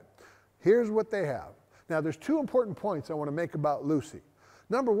look at it. Here's what they have. Now, there's two important points I want to make about Lucy.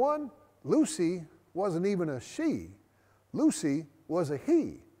 Number one, Lucy wasn't even a she. Lucy was a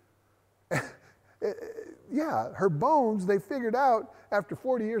he. Yeah, her bones, they figured out after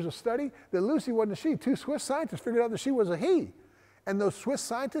 40 years of study that Lucy wasn't a she. Two Swiss scientists figured out that she was a he. And those Swiss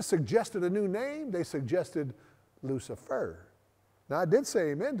scientists suggested a new name. They suggested Lucifer. Now, I did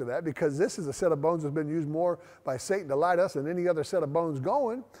say amen to that because this is a set of bones that's been used more by Satan to lie to us than any other set of bones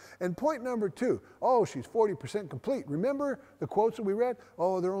going. And point number two, oh, she's 40% complete. Remember the quotes that we read?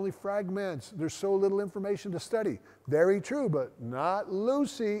 Oh, they're only fragments. There's so little information to study. Very true, but not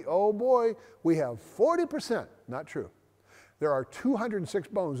Lucy. Oh boy, we have 40%. Not true. There are 206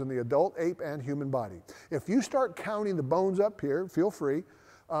 bones in the adult ape and human body. If you start counting the bones up here, feel free,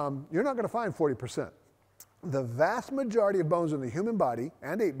 you're not going to find 40%. The vast majority of bones in the human body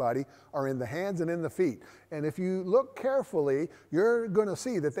and ape body are in the hands and in the feet. And if you look carefully, you're going to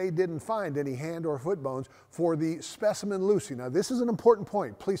see that they didn't find any hand or foot bones for the specimen Lucy. Now, this is an important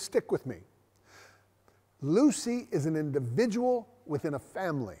point. Please stick with me. Lucy is an individual within a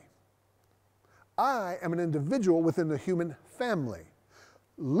family. I am an individual within the human family.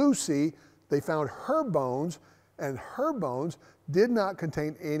 Lucy, they found her bones, and her bones did not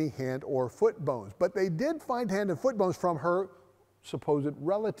contain any hand or foot bones. But they did find hand and foot bones from her supposed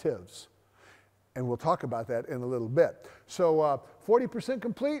relatives. And we'll talk about that in a little bit. So 40%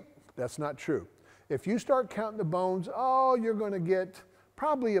 complete, that's not true. If you start counting the bones, oh, you're going to get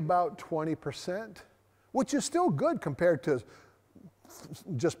probably about 20%, which is still good compared to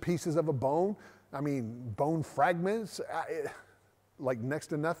just pieces of a bone. I mean, bone fragments, like next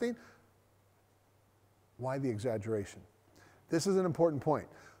to nothing. Why the exaggeration? This is an important point.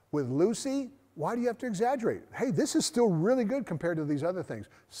 With Lucy, why do you have to exaggerate? Hey, this is still really good compared to these other things.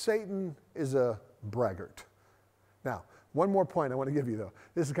 Satan is a braggart. Now, one more point I want to give you though.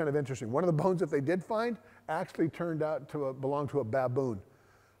 This is kind of interesting. One of the bones that they did find actually turned out to belong to a baboon.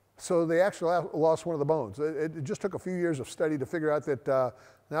 So they actually lost one of the bones. It just took a few years of study to figure out that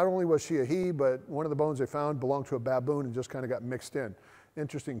not only was she a he, but one of the bones they found belonged to a baboon and just kind of got mixed in.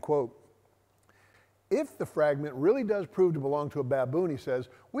 Interesting quote. If the fragment really does prove to belong to a baboon, he says,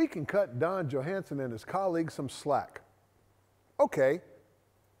 we can cut Don Johansson and his colleagues some slack. Okay,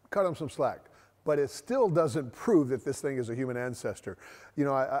 cut them some slack. But it still doesn't prove that this thing is a human ancestor. You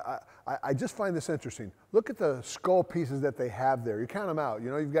know, I just find this interesting. Look at the skull pieces that they have there. You count them out. You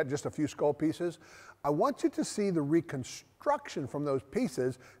know, you've got just a few skull pieces. I want you to see the reconstruction from those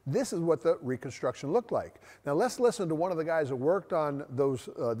pieces. This is what the reconstruction looked like. Now let's listen to one of the guys that worked on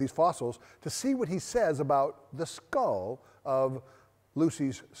these fossils to see what he says about the skull of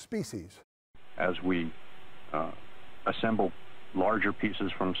Lucy's species. As we assemble larger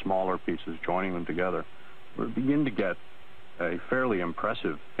pieces from smaller pieces, joining them together, we begin to get a fairly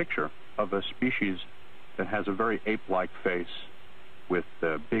impressive picture of a species that has a very ape-like face with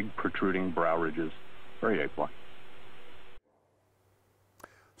big protruding brow ridges, very ape-like.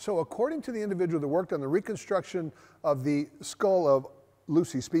 So according to the individual that worked on the reconstruction of the skull of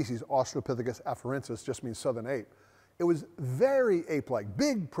Lucy's species, Australopithecus afarensis, just means southern ape, it was very ape-like,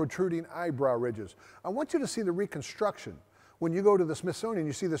 big protruding eyebrow ridges. I want you to see the reconstruction. When you go to the Smithsonian,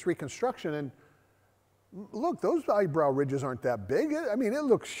 you see this reconstruction, and look, those eyebrow ridges aren't that big. I mean, it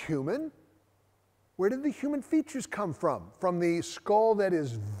looks human. Where did the human features come from? From the skull that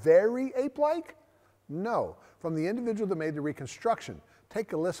is very ape-like? No, from the individual that made the reconstruction.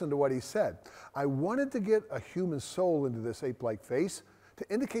 Take a listen to what he said. I wanted to get a human soul into this ape-like face to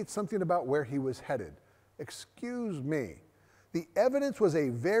indicate something about where he was headed. Excuse me. The evidence was a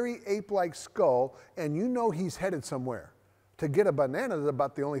very ape-like skull, and you know he's headed somewhere. To get a banana is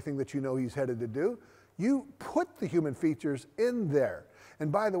about the only thing that you know he's headed to do. You put the human features in there.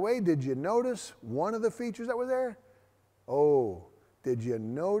 And by the way, did you notice one of the features that was there? Oh, did you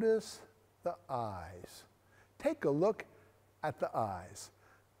notice the eyes? Take a look at the eyes.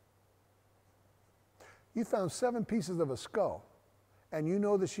 You found 7 pieces of a skull, and you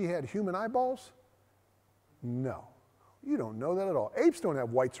know that she had human eyeballs? No. You don't know that at all. Apes don't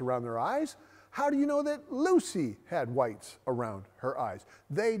have whites around their eyes. How do you know that Lucy had whites around her eyes?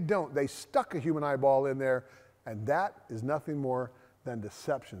 They don't. They stuck a human eyeball in there, and that is nothing more than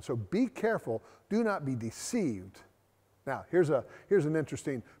deception. So be careful. Do not be deceived. Now, here's an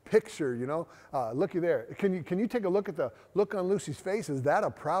interesting picture, you know. Looky there. Can you take a look at the look on Lucy's face? Is that a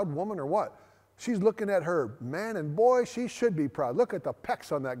proud woman or what? She's looking at her man, and boy, she should be proud. Look at the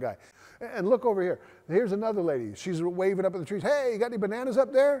pecs on that guy. And look over here. Here's another lady. She's waving up at the trees. Hey, you got any bananas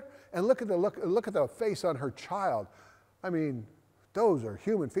up there? And look at the face on her child. I mean, those are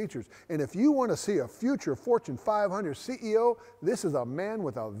human features. And if you want to see a future Fortune 500 CEO, this is a man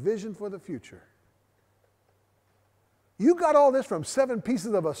with a vision for the future. You got all this from 7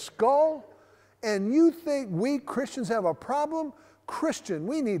 pieces of a skull, and you think we Christians have a problem? Christian,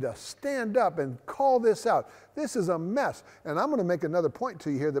 we need to stand up and call this out. This is a mess. And I'm going to make another point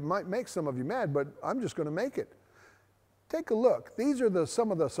to you here that might make some of you mad, but I'm just going to make it. Take a look. These are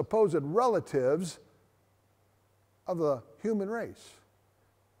some of the supposed relatives of the human race.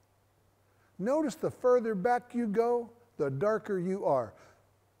 Notice the further back you go, the darker you are.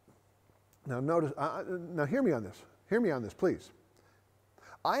 Now notice, now hear me on this. Hear me on this, please.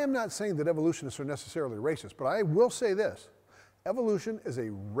 I am not saying that evolutionists are necessarily racist, but I will say this. Evolution is a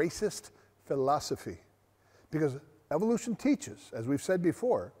racist philosophy because evolution teaches, as we've said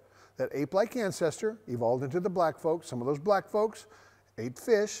before, that ape-like ancestor evolved into the black folks. Some of those black folks ate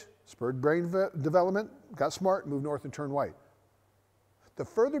fish, spurred brain development, got smart, moved north and turned white. The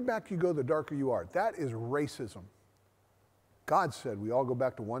further back you go, the darker you are. That is racism. God said we all go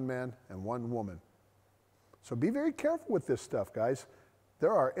back to one man and one woman. So be very careful with this stuff, guys.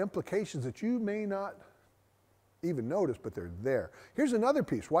 There are implications that you may not even notice, but they're there. Here's another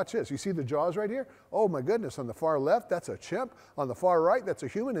piece. Watch this. You see the jaws right here? Oh my goodness. On the far left, that's a chimp. On the far right, that's a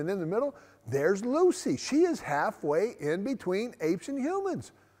human. And in the middle, there's Lucy. She is halfway in between apes and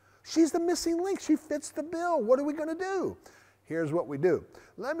humans. She's the missing link. She fits the bill. What are we going to do? Here's what we do.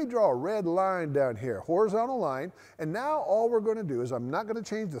 Let me draw a red line down here, horizontal line, and now all we're going to do is I'm not going to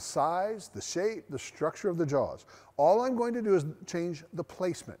change the size, the shape, the structure of the jaws. All I'm going to do is change the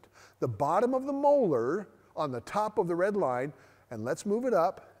placement. The bottom of the molar on the top of the red line, and let's move it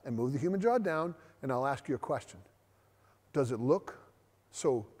up and move the human jaw down, and I'll ask you a question. Does it look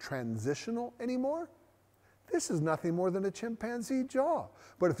so transitional anymore? This is nothing more than a chimpanzee jaw.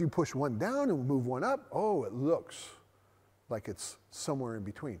 But if you push one down and move one up, oh, it looks like it's somewhere in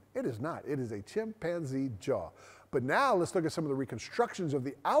between. It is not. It is a chimpanzee jaw. But now let's look at some of the reconstructions of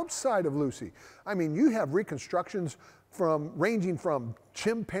the outside of Lucy. I mean, you have reconstructions ranging from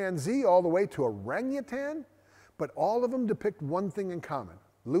chimpanzee all the way to orangutan, but all of them depict one thing in common.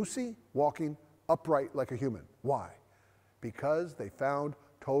 Lucy walking upright like a human. Why? Because they found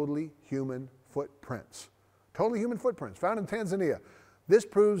totally human footprints. Totally human footprints found in Tanzania. This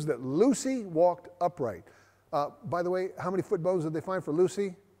proves that Lucy walked upright. By the way, how many foot bones did they find for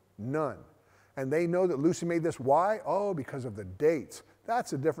Lucy? None. And they know that Lucy made this. Why? Oh, because of the dates.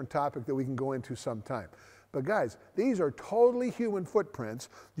 That's a different topic that we can go into sometime. But guys, these are totally human footprints.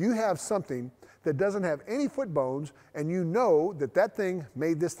 You have something that doesn't have any foot bones, and you know that that thing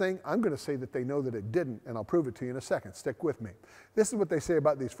made this thing. I'm going to say that they know that it didn't, and I'll prove it to you in a second. Stick with me. This is what they say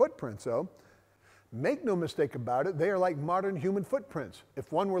about these footprints, though. Make no mistake about it, they are like modern human footprints.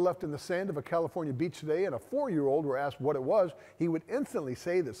 If one were left in the sand of a California beach today and a 4-year-old were asked what it was, he would instantly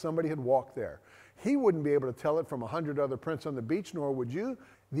say that somebody had walked there. He wouldn't be able to tell it from 100 other prints on the beach, nor would you.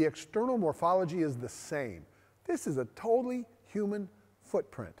 The external morphology is the same. This is a totally human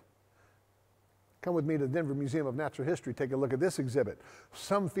footprint. Come with me to the Denver Museum of Natural History, take a look at this exhibit.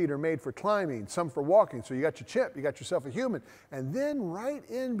 Some feet are made for climbing, some for walking. So you got your chimp, you got yourself a human. And then right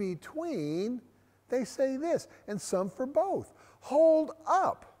in between, they say this, and some for both. Hold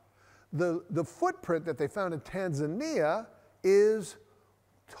up. The footprint that they found in Tanzania is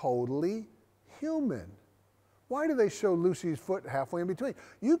totally human. Why do they show Lucy's foot halfway in between?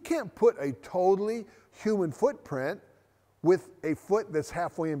 You can't put a totally human footprint with a foot that's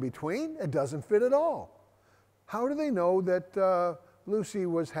halfway in between. It doesn't fit at all. How do they know that Lucy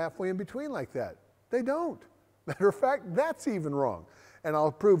was halfway in between like that? They don't. Matter of fact, that's even wrong. And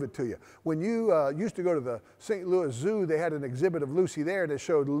I'll prove it to you. When you used to go to the St. Louis Zoo, they had an exhibit of Lucy there that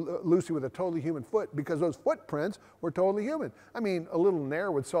showed Lucy with a totally human foot because those footprints were totally human. I mean, a little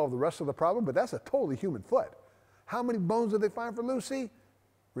nair would solve the rest of the problem, but that's a totally human foot. How many bones did they find for Lucy?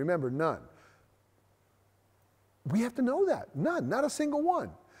 Remember, none. We have to know that. None, not a single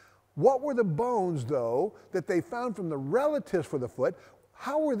one. What were the bones, though, that they found from the relatives for the foot?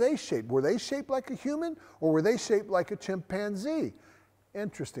 How were they shaped? Were they shaped like a human or were they shaped like a chimpanzee?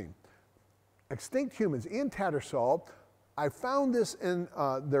 Interesting. Extinct humans in Tattersall I found this in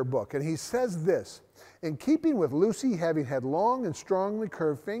their book, and he says this: in keeping with Lucy having had long and strongly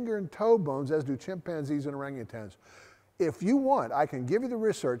curved finger and toe bones, as do chimpanzees and orangutans. If you want, I can give you the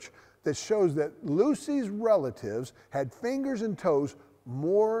research that shows that Lucy's relatives had fingers and toes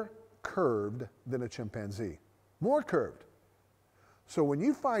more curved than a chimpanzee. More curved. So when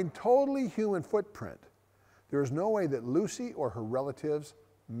you find totally human footprint, there is no way that Lucy or her relatives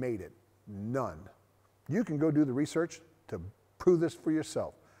made it. None. You can go do the research to prove this for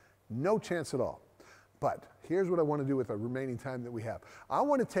yourself. No chance at all. But here's what I want to do with the remaining time that we have. I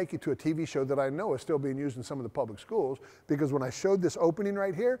want to take you to a TV show that I know is still being used in some of the public schools, because when I showed this opening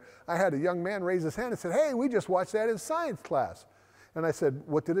right here, I had a young man raise his hand and said, "Hey, we just watched that in science class." And I said,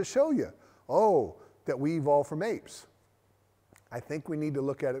 "What did it show you?" "Oh, that we evolved from apes." I think we need to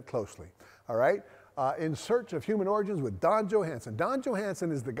look at it closely, all right? In Search of Human Origins with Don Johanson. Don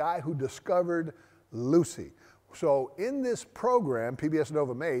Johanson is the guy who discovered Lucy. So in this program PBS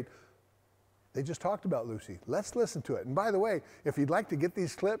Nova made, they just talked about Lucy. Let's listen to it. And by the way, if you'd like to get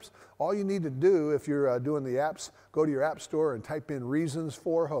these clips, all you need to do, if you're doing the apps, go to your app store and type in Reasons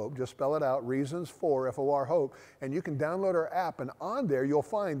for Hope. Just spell it out, Reasons for, F-O-R, Hope. And you can download our app, and on there you'll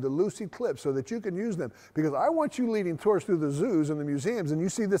find the Lucy clips so that you can use them. Because I want you leading tours through the zoos and the museums, and you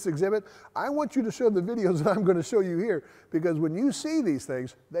see this exhibit, I want you to show the videos that I'm going to show you here. Because when you see these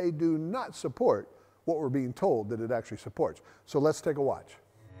things, they do not support what we're being told that it actually supports. So let's take a watch.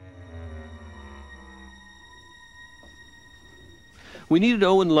 We needed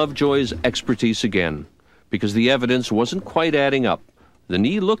Owen Lovejoy's expertise again, because the evidence wasn't quite adding up. The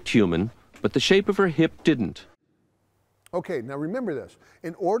knee looked human, but the shape of her hip didn't. Okay, now remember this.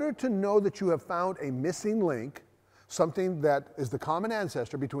 In order to know that you have found a missing link, something that is the common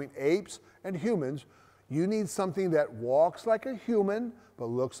ancestor between apes and humans, you need something that walks like a human but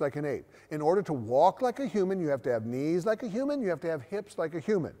looks like an ape. In order to walk like a human, you have to have knees like a human, you have to have hips like a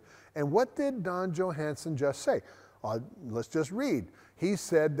human. And what did Don Johanson just say? Let's just read. He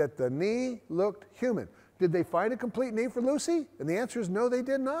said that the knee looked human. Did they find a complete knee for Lucy? And the answer is no, they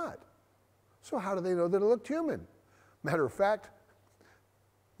did not. So how do they know that it looked human? Matter of fact,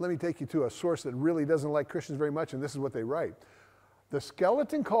 let me take you to a source that really doesn't like Christians very much, and this is what they write. The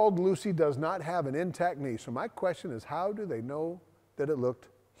skeleton called Lucy does not have an intact knee. So my question is, how do they know that it looked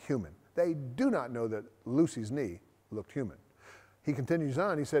human? They do not know that Lucy's knee looked human. He continues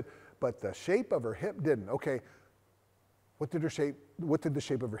on, he said, but the shape of her hip didn't. Okay, what did the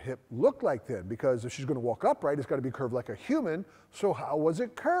shape of her hip look like then? Because if she's going to walk upright, it's got to be curved like a human. So how was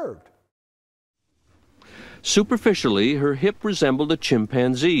it curved? Superficially, her hip resembled a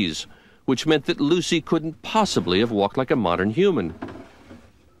chimpanzee's, which meant that Lucy couldn't possibly have walked like a modern human.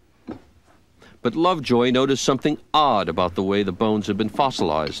 But Lovejoy noticed something odd about the way the bones had been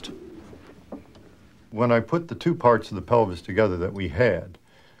fossilized. When I put the two parts of the pelvis together that we had,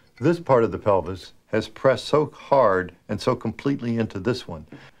 this part of the pelvis has pressed so hard and so completely into this one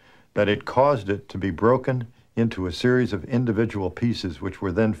that it caused it to be broken into a series of individual pieces which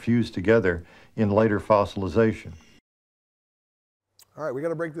were then fused together in later fossilization. All right, we got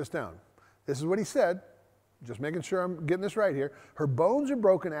to break this down. This is what he said, just making sure I'm getting this right here. Her bones are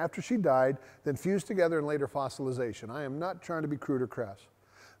broken after she died, then fused together in later fossilization. I am not trying to be crude or crass.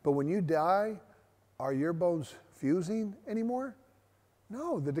 But when you die, are your bones fusing anymore?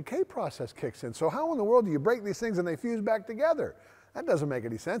 No, the decay process kicks in. So how in the world do you break these things and they fuse back together? That doesn't make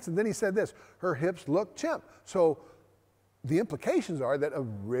any sense. And then he said this, her hips look chimp. So the implications are that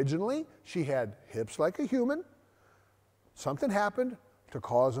originally she had hips like a human. Something happened to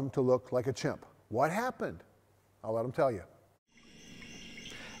cause them to look like a chimp. What happened? I'll let him tell you.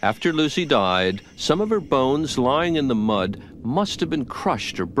 After Lucy died, some of her bones lying in the mud must have been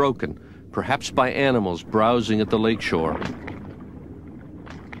crushed or broken, perhaps by animals browsing at the lakeshore.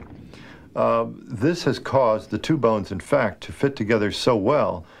 This has caused the two bones, in fact, to fit together so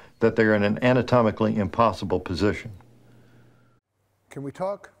well that they're in an anatomically impossible position. Can we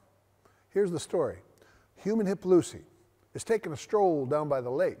talk? Here's the story. Human hip Lucy is taking a stroll down by the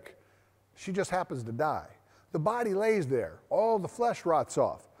lake. She just happens to die. The body lays there. All the flesh rots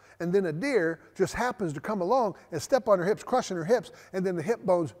off. And then a deer just happens to come along and step on her hips, crushing her hips, and then the hip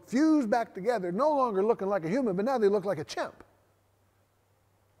bones fuse back together, no longer looking like a human, but now they look like a chimp.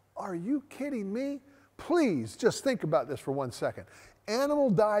 Are you kidding me? Please just think about this for 1 second. Animal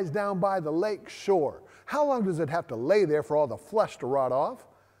dies down by the lake shore. How long does it have to lay there for all the flesh to rot off?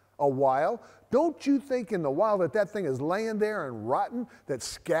 A while. Don't you think in the while that that thing is laying there and rotten, that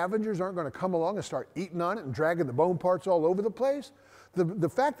scavengers aren't going to come along and start eating on it and dragging the bone parts all over the place? The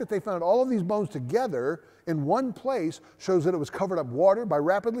fact that they found all of these bones together in one place shows that it was covered up water by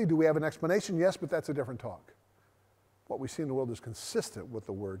rapidly. Do we have an explanation? Yes, but that's a different talk. what we see in the world is consistent with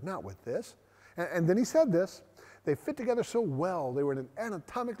the Word, not with this. And then he said this, they fit together so well, they were in an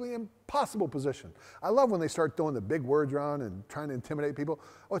anatomically impossible position. I love when they start throwing the big words around and trying to intimidate people.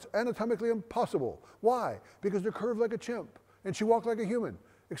 Oh, it's anatomically impossible. Why? Because they're curved like a chimp, and she walked like a human.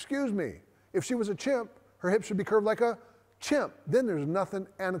 Excuse me, if she was a chimp, her hips should be curved like a chimp. Then there's nothing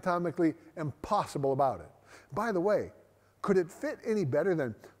anatomically impossible about it. By the way, could it fit any better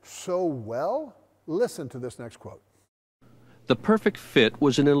than so well? Listen to this next quote. The perfect fit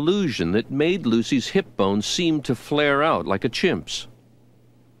was an illusion that made Lucy's hip bones seem to flare out like a chimp's.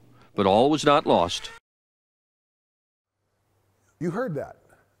 But all was not lost. You heard that.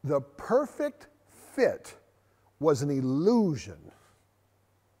 The perfect fit was an illusion.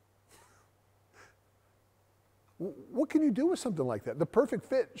 What can you do with something like that? The perfect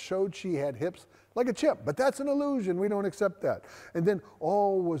fit showed she had hips like a chimp, but that's an illusion. We don't accept that. And then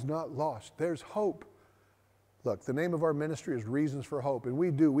all was not lost. There's hope. Look, the name of our ministry is Reasons for Hope, and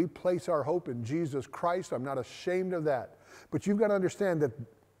we place our hope in Jesus Christ. I'm not ashamed of that. But you've got to understand that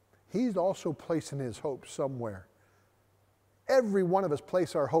He's also placing His hope somewhere. Every one of us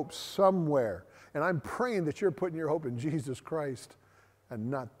place our hope somewhere. And I'm praying that you're putting your hope in Jesus Christ and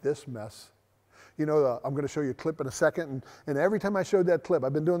not this mess. You know, I'm going to show you a clip in a second, and every time I showed that clip,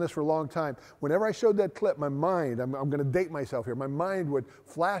 I've been doing this for a long time, whenever I showed that clip, my mind, I'm going to date myself here, my mind would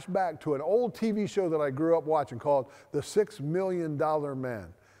flash back to an old TV show that I grew up watching called The $6 Million Man.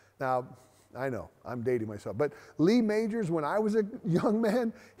 Now, I know, I'm dating myself, but Lee Majors, when I was a young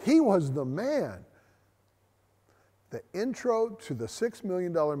man, he was the man. The intro to The $6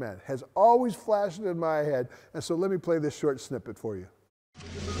 Million Man has always flashed in my head, and so let me play this short snippet for you.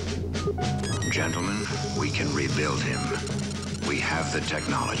 Gentlemen, we can rebuild him. We have the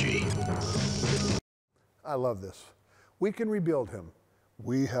technology. I love this. We can rebuild him.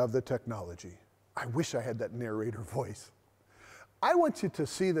 We have the technology. I wish I had that narrator voice. I want you to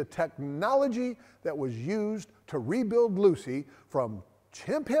see the technology that was used to rebuild Lucy from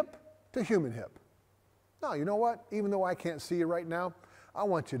chimp hip to human hip. Now, you know what? Even though I can't see you right now, I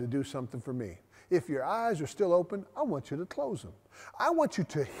want you to do something for me. If your eyes are still open, I want you to close them. I want you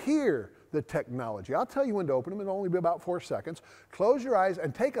to hear the technology. I'll tell you when to open them. It'll only be about 4 seconds. Close your eyes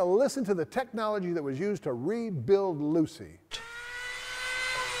and take a listen to the technology that was used to rebuild Lucy.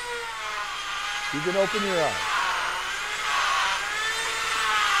 You can open your eyes.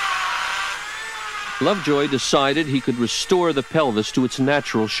 Lovejoy decided he could restore the pelvis to its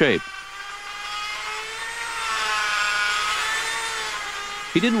natural shape.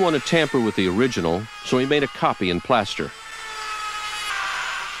 He didn't want to tamper with the original, so he made a copy in plaster.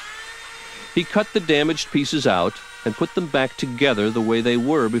 He cut the damaged pieces out and put them back together the way they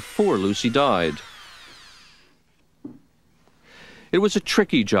were before Lucy died. It was a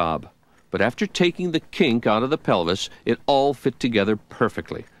tricky job, but after taking the kink out of the pelvis, it all fit together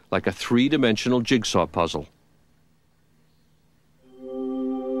perfectly, like a three-dimensional jigsaw puzzle.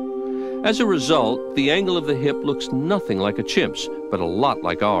 As a result, the angle of the hip looks nothing like a chimp's, but a lot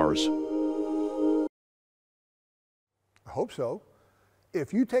like ours. I hope so.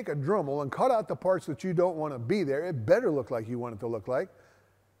 If you take a Dremel and cut out the parts that you don't want to be there, it better look like you want it to look like.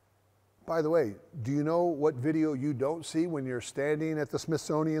 By the way, do you know what video you don't see when you're standing at the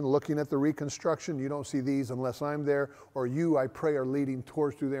Smithsonian looking at the reconstruction? You don't see these unless I'm there, or you, I pray, are leading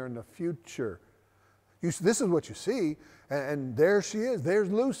tours through there in the future. This is what you see, and there she is. There's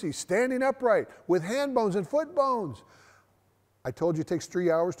Lucy standing upright with hand bones and foot bones. I told you it takes 3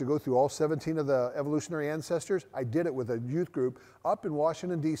 hours to go through all 17 of the evolutionary ancestors. I did it with a youth group up in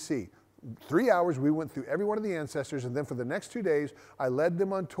Washington, D.C. 3 hours, we went through every one of the ancestors, and then for the next 2 days, I led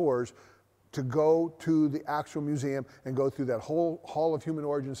them on tours to go to the actual museum and go through that whole Hall of Human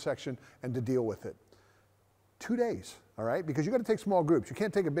Origins section and to deal with it. 2 days, all right? Because you got to take small groups. You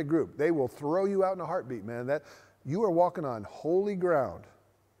can't take a big group. They will throw you out in a heartbeat, man. That you are walking on holy ground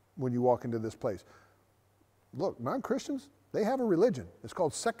when you walk into this place. Look, non-Christians, they have a religion. It's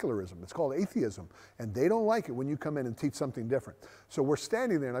called secularism. It's called atheism. And they don't like it when you come in and teach something different. So we're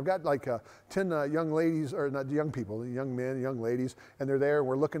standing there, and I've got like 10 young ladies, or not young people, young men, young ladies, and they're there, and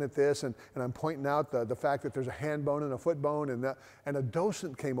we're looking at this, and I'm pointing out the fact that there's a hand bone and a foot bone, and a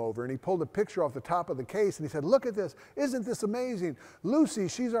docent came over, and he pulled a picture off the top of the case, and he said, look at this. Isn't this amazing? Lucy,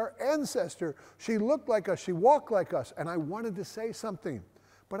 she's our ancestor. She looked like us. She walked like us. And I wanted to say something.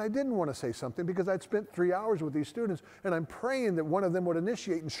 But I didn't want to say something because I'd spent 3 hours with these students, and I'm praying that one of them would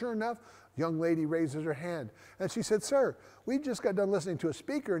initiate. And sure enough, a young lady raises her hand. And she said, sir, we just got done listening to a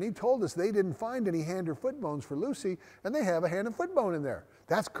speaker, and he told us they didn't find any hand or foot bones for Lucy, and they have a hand and foot bone in there.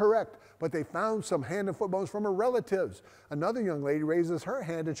 That's correct, but they found some hand and foot bones from her relatives. Another young lady raises her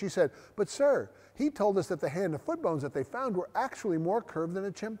hand and she said, but sir, he told us that the hand and foot bones that they found were actually more curved than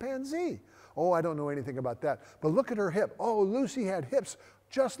a chimpanzee. Oh, I don't know anything about that, but look at her hip. Oh, Lucy had hips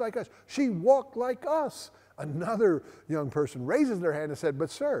just like us. She walked like us. Another young person raises their hand and said,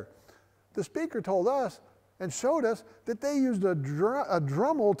 but sir, the speaker told us and showed us that they used a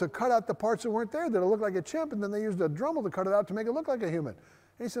Dremel to cut out the parts that weren't there, that it looked like a chimp, and then they used a Dremel to cut it out to make it look like a human.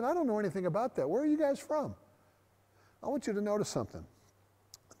 And he said, I don't know anything about that. Where are you guys from? I want you to notice something.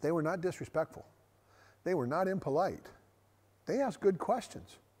 They were not disrespectful. They were not impolite. They asked good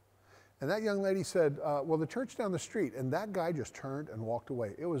questions. And that young lady said, well, the church down the street, and that guy just turned and walked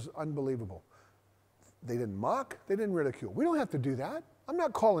away. It was unbelievable. They didn't mock, they didn't ridicule. We don't have to do that. I'm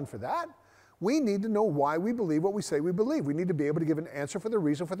not calling for that. We need to know why we believe what we say we believe. We need to be able to give an answer for the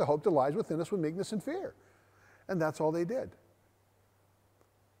reason for the hope that lies within us with meekness and fear. And that's all they did.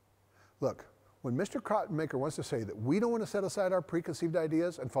 Look, when Mr. Cottonmaker wants to say that we don't want to set aside our preconceived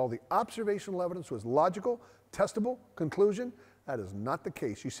ideas and follow the observational evidence to its logical, testable conclusion, that is not the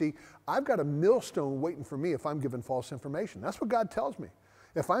case. You see, I've got a millstone waiting for me if I'm given false information. That's what God tells me.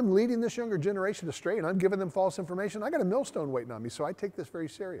 If I'm leading this younger generation astray and I'm giving them false information, I got a millstone waiting on me, so I take this very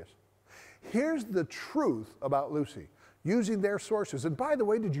serious. Here's the truth about Lucy, using their sources. And by the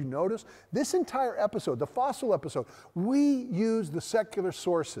way, did you notice this entire episode, the fossil episode, we use the secular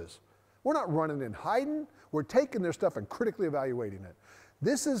sources. We're not running and hiding. We're taking their stuff and critically evaluating it.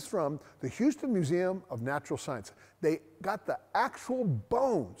 This is from the Houston Museum of Natural Science. They got the actual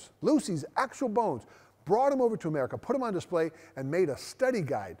bones, Lucy's actual bones, brought them over to America, put them on display, and made a study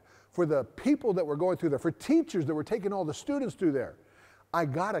guide for the people that were going through there, for teachers that were taking all the students through there. I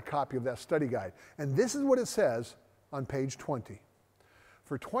got a copy of that study guide, and this is what it says on page 20.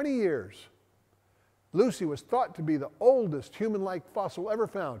 For 20 years, Lucy was thought to be the oldest human-like fossil ever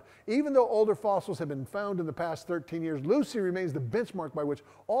found. Even though older fossils have been found in the past 13 years, Lucy remains the benchmark by which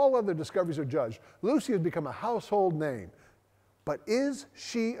all other discoveries are judged. Lucy has become a household name. But is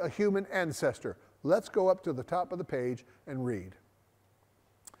she a human ancestor? Let's go up to the top of the page and read.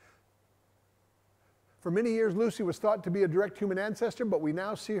 For many years, Lucy was thought to be a direct human ancestor, but we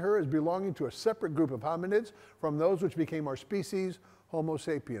now see her as belonging to a separate group of hominids from those which became our species, Homo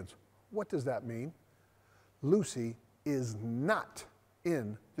sapiens. What does that mean? Lucy is not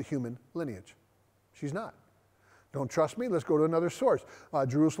in the human lineage. She's not. Don't trust me? Let's go to another source.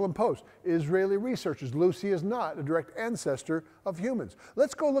 Jerusalem Post. Israeli researchers. Lucy is not a direct ancestor of humans.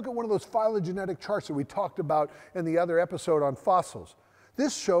 Let's go look at one of those phylogenetic charts that we talked about in the other episode on fossils.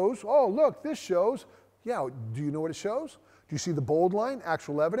 This shows, oh look, this shows, yeah, do you know what it shows? Do you see the bold line,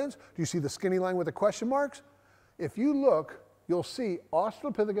 actual evidence? Do you see the skinny line with the question marks? If you look, you'll see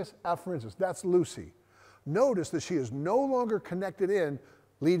Australopithecus afarensis. That's Lucy. Notice that she is no longer connected in,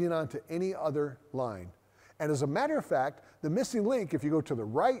 leading on to any other line. And as a matter of fact, the missing link, if you go to the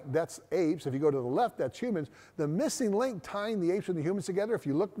right, that's apes. If you go to the left, that's humans. The missing link tying the apes and the humans together, if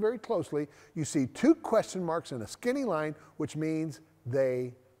you look very closely, you see two question marks and a skinny line, which means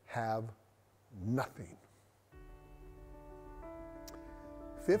they have nothing.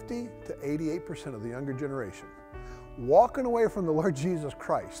 50 to 88% of the younger generation walking away from the Lord Jesus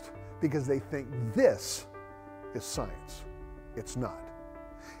Christ because they think this is science. It's not.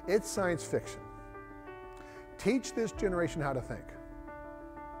 It's science fiction. Teach this generation how to think.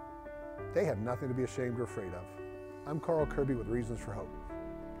 They have nothing to be ashamed or afraid of. I'm Carl Kerby with Reasons for Hope.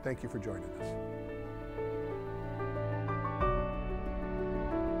 Thank you for joining us.